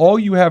someone, all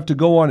you have to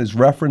go on is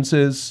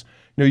references.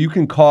 You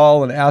can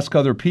call and ask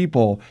other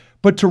people.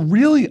 But to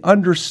really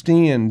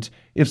understand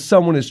if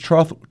someone is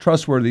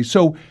trustworthy.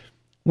 So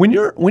when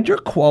you're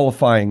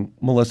qualifying,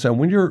 Melissa,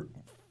 when you're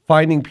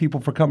finding people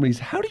for companies,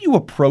 how do you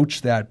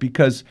approach that?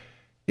 Because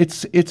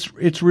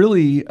it's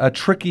really a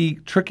tricky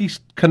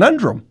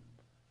conundrum.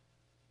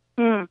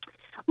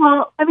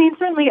 Well,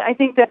 certainly I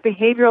think that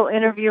behavioral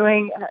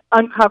interviewing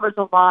uncovers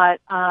a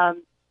lot,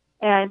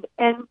 and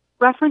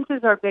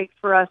references are big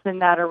for us in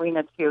that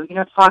arena too.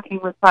 Talking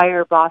with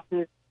prior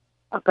bosses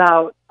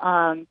about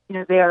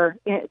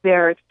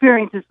their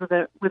experiences with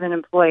an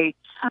employee.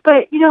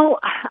 But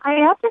I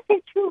have to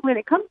say too, when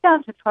it comes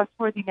down to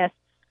trustworthiness,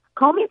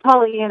 call me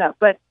Pollyanna,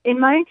 but in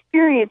my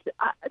experience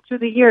through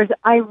the years,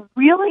 I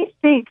really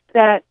think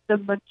that the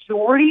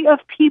majority of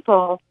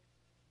people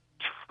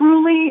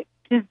truly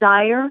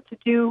desire to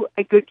do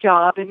a good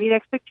job and meet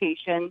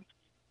expectations,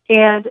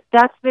 and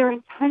that's their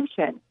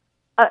intention.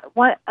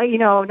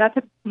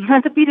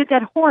 Not to beat a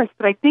dead horse,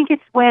 but I think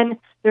it's when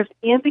there's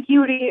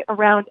ambiguity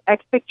around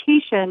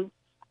expectations,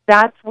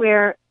 that's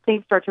where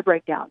things start to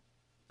break down.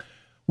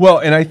 Well,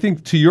 and I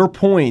think to your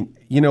point,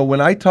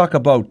 when I talk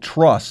about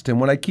trust and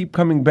when I keep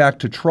coming back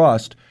to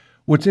trust,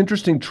 what's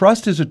interesting,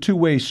 trust is a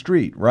two-way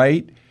street,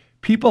 right?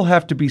 People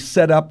have to be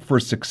set up for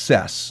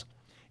success.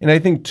 And I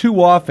think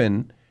too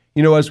often,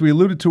 as we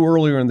alluded to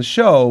earlier in the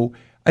show,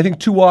 I think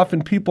too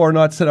often people are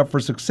not set up for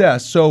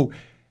success. So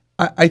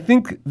I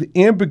think the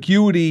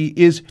ambiguity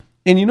is,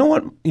 and you know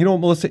what,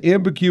 Melissa,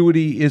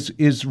 ambiguity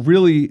is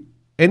really,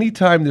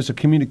 anytime there's a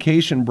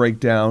communication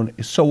breakdown,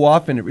 so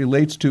often it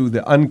relates to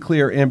the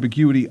unclear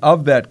ambiguity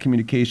of that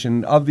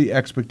communication, of the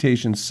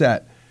expectation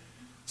set.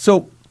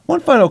 So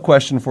one final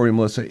question for you,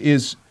 Melissa,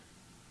 is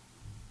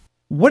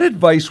what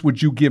advice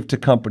would you give to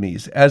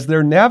companies as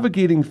they're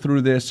navigating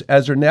through this,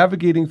 as they're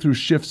navigating through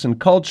shifts in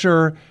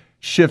culture,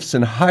 shifts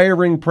in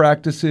hiring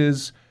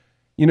practices?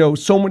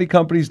 So many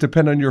companies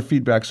depend on your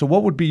feedback. So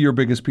what would be your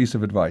biggest piece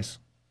of advice?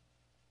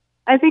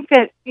 I think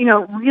that,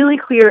 really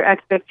clear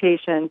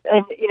expectations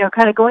and,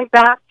 kind of going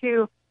back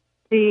to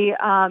the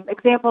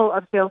example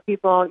of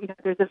salespeople,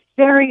 there's a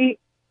very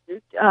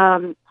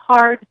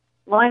hard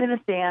line in the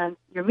sand.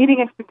 You're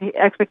meeting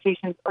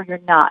expectations or you're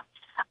not.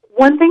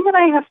 One thing that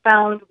I have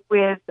found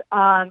with,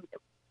 I'll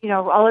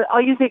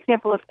use the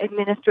example of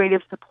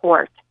administrative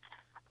support.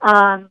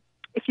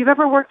 If you've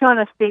ever worked on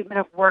a statement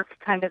of work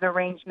kind of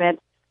arrangement,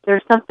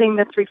 there's something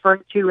that's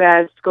referred to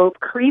as scope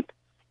creep.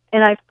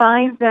 And I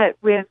find that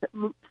with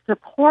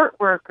support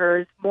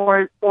workers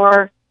more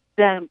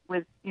than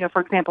with,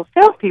 for example,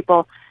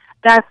 salespeople,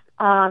 that's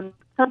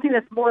something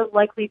that's more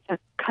likely to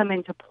come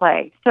into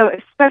play. So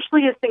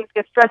especially as things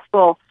get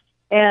stressful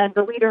and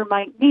the leader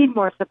might need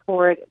more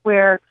support,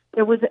 where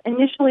there was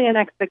initially an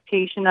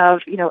expectation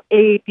of,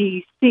 A,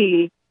 B,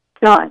 C,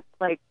 done,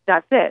 like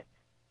that's it.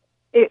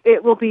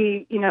 It will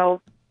be,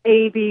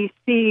 A, B,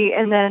 C,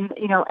 and then,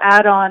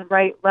 add on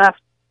right,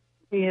 left,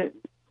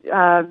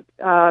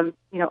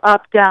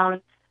 up,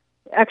 down,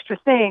 extra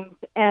things.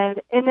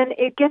 And then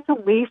it gets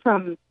away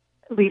from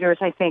leaders,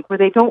 I think, where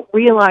they don't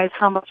realize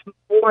how much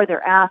more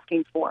they're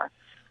asking for.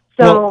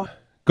 So,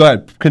 go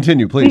ahead.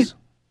 Continue, please.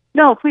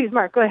 Please,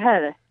 Mark, go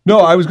ahead. No,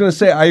 I was going to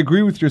say, I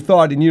agree with your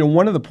thought. And,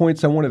 one of the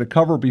points I wanted to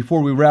cover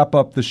before we wrap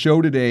up the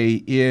show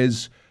today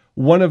is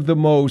one of the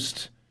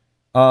most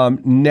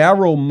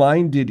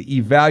narrow-minded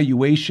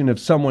evaluation of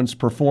someone's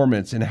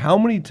performance. And how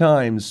many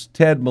times,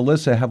 Ted,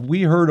 Melissa, have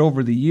we heard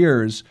over the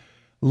years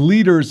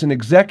leaders and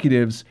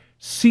executives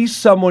see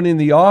someone in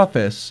the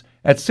office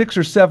at 6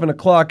 or 7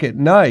 o'clock at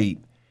night,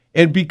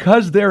 and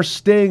because they're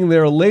staying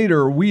there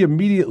later, we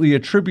immediately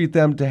attribute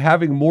them to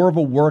having more of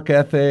a work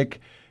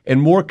ethic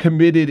and more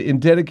committed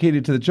and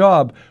dedicated to the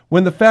job,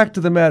 when the fact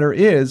of the matter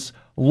is,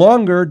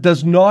 longer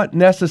does not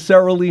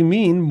necessarily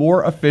mean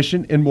more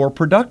efficient and more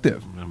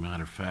productive. As a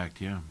matter of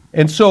fact, yeah.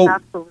 And so,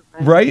 Absolutely.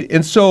 right?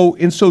 And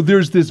so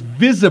there's this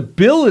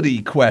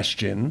visibility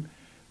question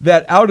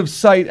that out of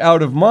sight,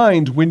 out of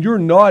mind, when you're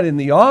not in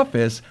the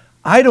office,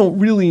 I don't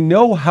really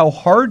know how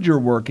hard you're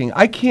working.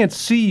 I can't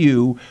see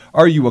you.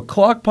 Are you a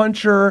clock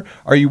puncher?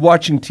 Are you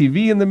watching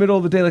TV in the middle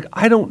of the day? Like,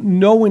 I don't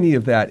know any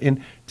of that.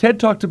 And Ted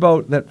talked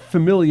about that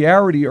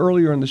familiarity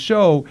earlier in the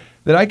show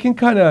that I can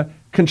kind of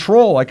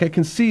control. Like, I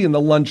can see in the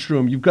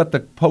lunchroom, you've got the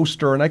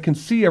poster, and I can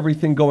see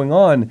everything going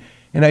on.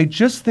 And I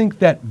just think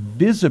that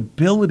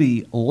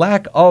visibility,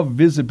 lack of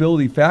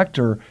visibility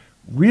factor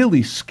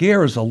really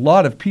scares a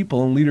lot of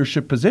people in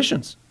leadership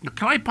positions.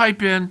 Can I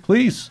pipe in?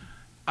 Please.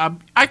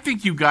 I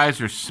think you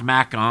guys are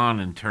smack on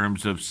in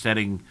terms of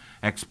setting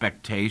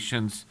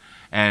expectations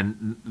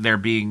and there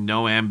being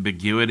no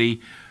ambiguity.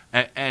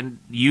 And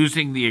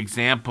using the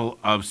example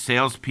of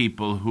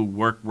salespeople who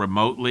work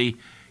remotely,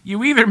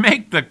 you either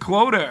make the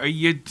quota or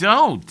you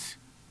don't.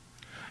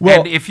 Well,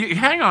 and if you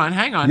hang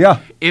on,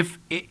 Yeah.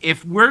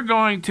 If we're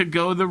going to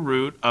go the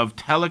route of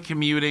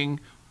telecommuting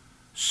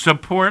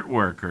support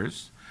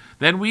workers,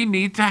 then we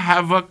need to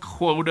have a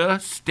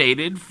quota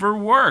stated for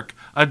work,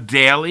 a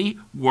daily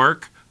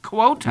work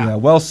quota. Yeah,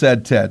 well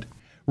said, Ted.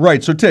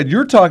 Right. So, Ted,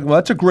 you're talking about,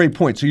 that's a great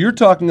point. So you're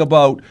talking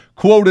about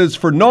quotas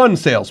for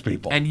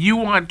non-salespeople. And you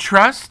want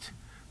trust?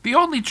 The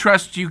only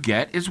trust you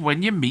get is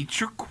when you meet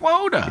your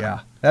quota.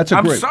 Yeah, that's a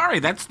I'm great. sorry,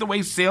 that's the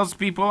way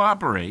salespeople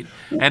operate,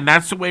 and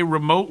that's the way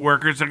remote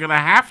workers are going to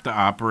have to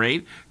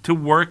operate to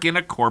work in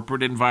a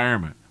corporate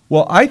environment.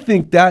 Well, I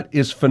think that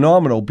is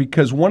phenomenal,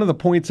 because one of the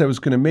points I was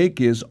going to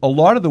make is a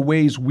lot of the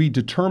ways we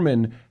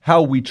determine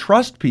how we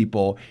trust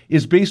people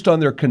is based on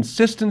their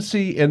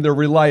consistency and their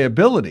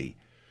reliability.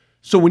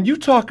 So when you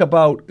talk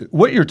about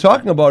what you're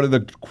talking about are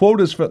the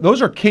quotas,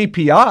 those are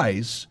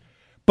KPIs.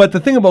 But the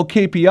thing about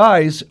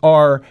KPIs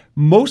are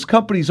most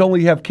companies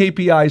only have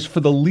KPIs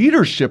for the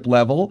leadership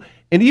level.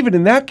 And even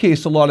in that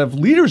case, a lot of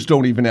leaders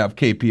don't even have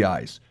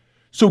KPIs.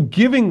 So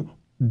giving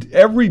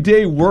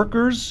everyday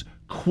workers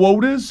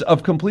quotas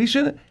of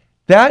completion,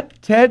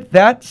 that, Ted,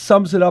 that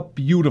sums it up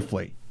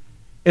beautifully.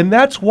 And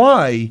that's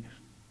why,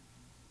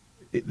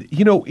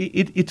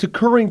 it's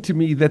occurring to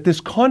me that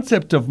this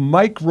concept of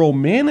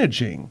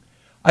micromanaging,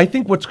 I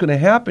think what's going to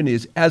happen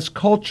is as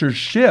cultures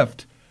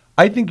shift,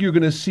 I think you're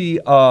going to see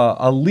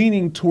a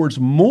leaning towards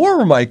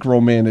more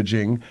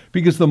micromanaging,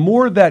 because the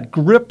more that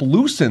grip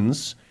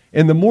loosens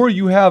and the more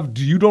you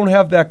don't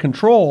have that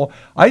control,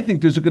 I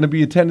think there's going to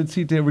be a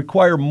tendency to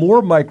require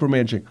more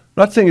micromanaging. I'm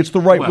not saying it's the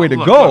right way to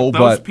go,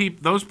 but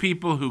those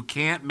people who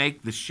can't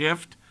make the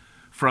shift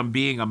from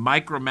being a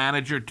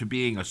micromanager to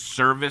being a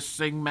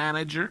servicing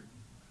manager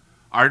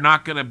are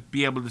not going to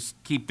be able to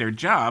keep their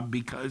job,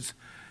 because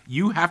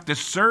you have to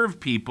serve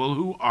people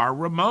who are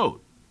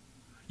remote.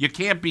 You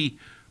can't be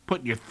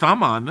putting your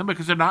thumb on them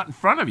because they're not in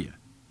front of you.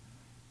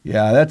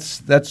 Yeah,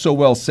 that's so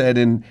well said.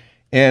 And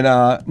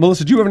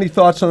Melissa, do you have any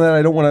thoughts on that?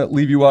 I don't want to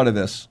leave you out of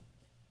this.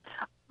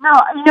 No,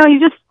 you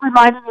just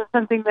reminded me of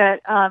something that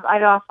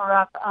I'd offer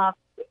up.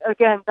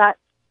 Again, that's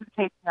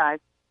KPIs.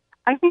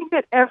 I think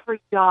that every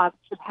job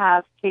should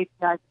have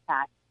KPIs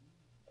attached.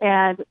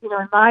 And, in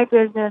my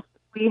business,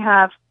 we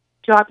have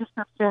job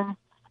descriptions,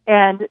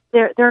 and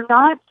they're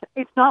not,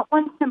 it's not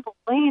one simple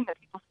lane that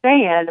people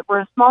stay in. We're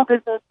a small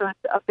business, so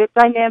it's a bit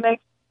dynamic.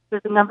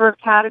 There's a number of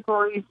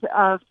categories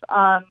of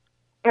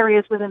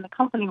areas within the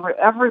company where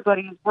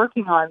everybody is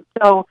working on.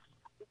 So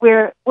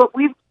what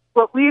we've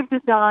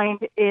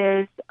designed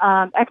is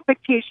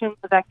expectations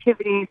of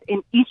activities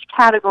in each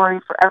category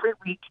for every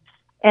week,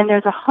 and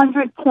there's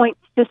 100-point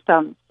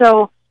system.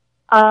 So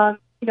I'm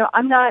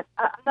not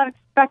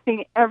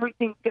expecting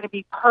everything's going to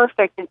be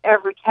perfect in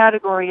every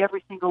category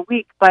every single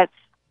week, but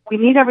we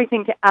need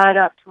everything to add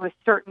up to a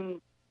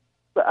certain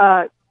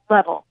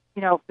level.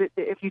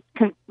 If you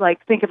can,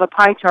 think of a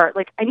pie chart,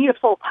 I need a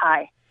full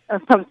pie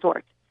of some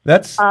sort.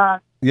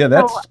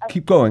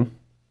 Keep going.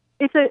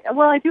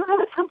 I do have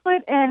a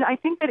template, and I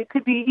think that it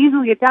could be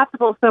easily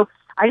adaptable. So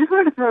I just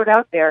wanted to throw it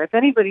out there. If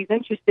anybody's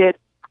interested,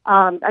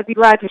 I'd be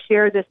glad to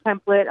share this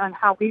template on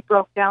how we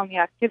broke down the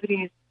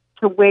activities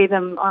to weigh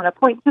them on a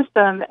point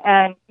system.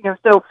 And,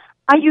 so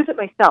I use it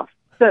myself.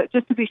 So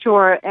just to be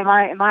sure,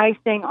 am I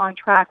staying on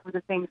track with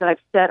the things that I've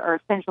said are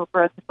essential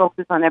for us to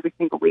focus on every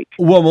single week?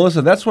 Well,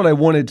 Melissa, that's what I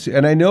wanted to,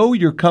 and I know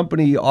your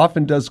company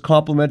often does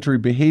complimentary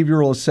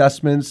behavioral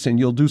assessments, and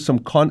you'll do some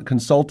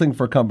consulting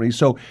for companies.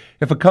 So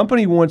if a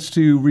company wants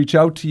to reach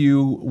out to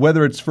you,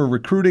 whether it's for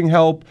recruiting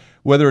help,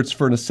 whether it's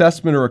for an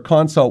assessment or a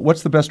consult,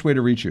 what's the best way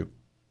to reach you?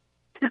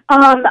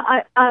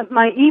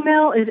 My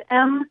email is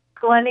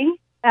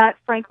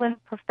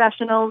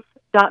mglenny@franklinprofessionals.com.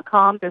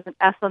 .com. There's an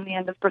S on the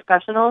end of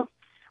professionals.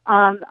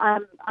 I'm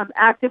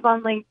active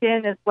on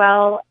LinkedIn as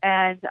well,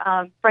 and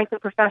Franklin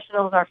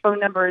Professionals, our phone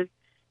number is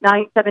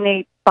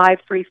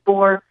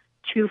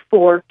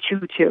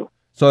 978-534-2422.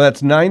 So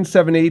that's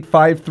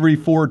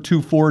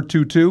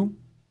 978-534-2422?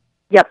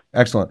 Yep.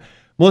 Excellent.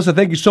 Melissa,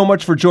 thank you so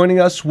much for joining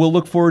us. We'll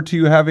look forward to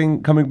you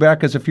coming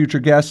back as a future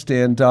guest,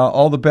 and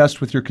all the best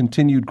with your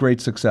continued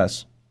great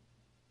success.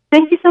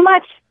 Thank you so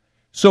much.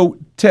 So,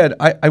 Ted,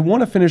 I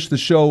want to finish the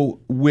show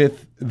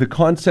with the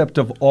concept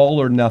of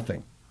all or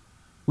nothing.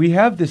 We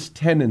have this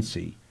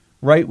tendency,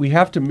 right? We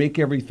have to make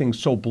everything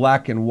so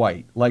black and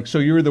white. Like, so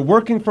you're either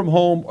working from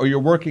home or you're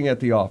working at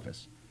the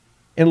office.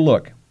 And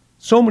look,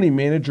 so many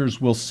managers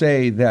will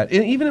say that,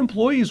 and even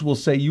employees will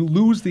say, you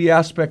lose the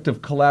aspect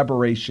of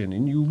collaboration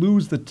and you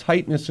lose the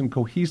tightness and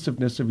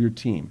cohesiveness of your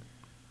team.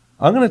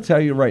 I'm going to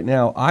tell you right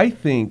now, I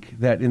think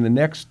that in the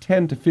next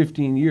 10 to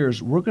 15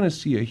 years, we're going to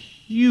see a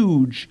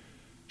huge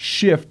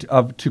shift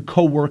to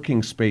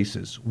co-working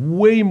spaces,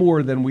 way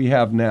more than we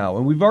have now.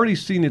 And we've already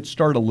seen it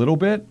start a little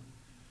bit.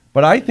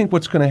 But I think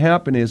what's going to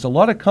happen is a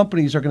lot of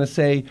companies are going to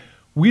say,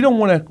 we don't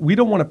want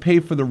to pay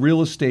for the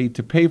real estate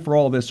to pay for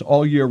all this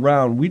all year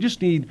round. We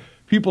just need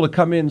people to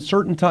come in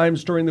certain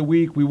times during the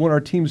week. We want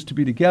our teams to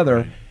be together.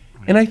 Right.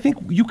 And I think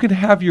you can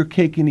have your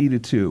cake and eat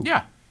it too.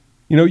 Yeah.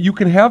 You know, you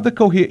can have the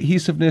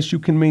cohesiveness, you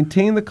can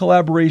maintain the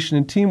collaboration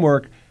and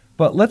teamwork,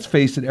 but let's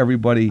face it,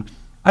 everybody,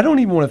 I don't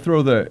even want to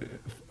throw the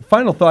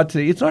final thought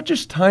today. It's not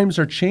just times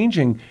are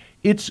changing.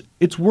 It's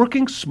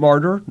working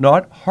smarter,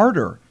 not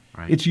harder.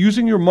 Right. It's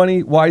using your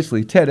money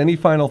wisely. Ted, any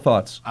final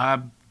thoughts?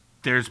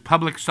 There's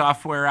public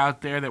software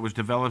out there that was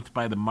developed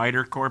by the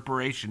MITRE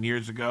Corporation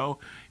years ago.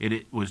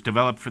 It was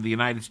developed for the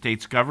United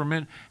States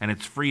government, and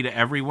it's free to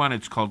everyone.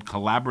 It's called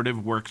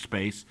Collaborative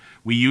Workspace.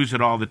 We use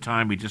it all the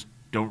time. We just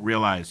don't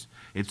realize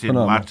it's in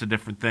Phenomenal. Lots of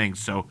different things.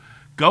 So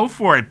go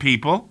for it,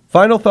 people.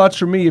 Final thoughts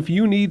from me. If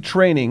you need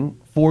training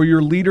for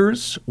your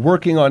leaders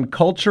working on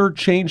culture,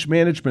 change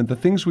management, the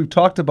things we've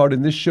talked about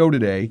in this show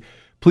today,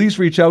 please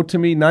reach out to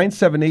me,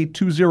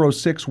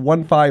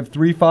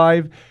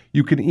 978-206-1535.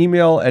 You can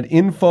email at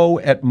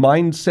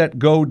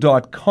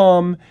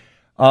info@mindsetgo.com.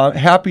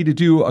 Happy to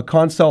do a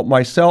consult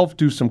myself,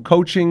 do some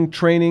coaching,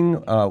 training,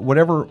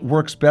 whatever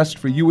works best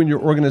for you and your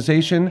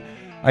organization.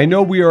 I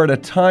know we are at a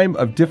time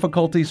of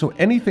difficulty, so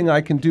anything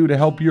I can do to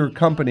help your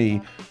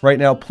company right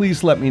now,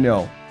 please let me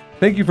know.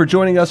 Thank you for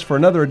joining us for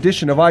another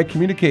edition of I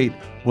Communicate.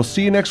 We'll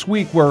see you next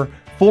week, where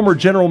former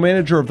general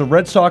manager of the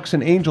Red Sox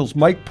and Angels,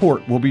 Mike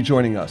Port, will be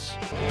joining us.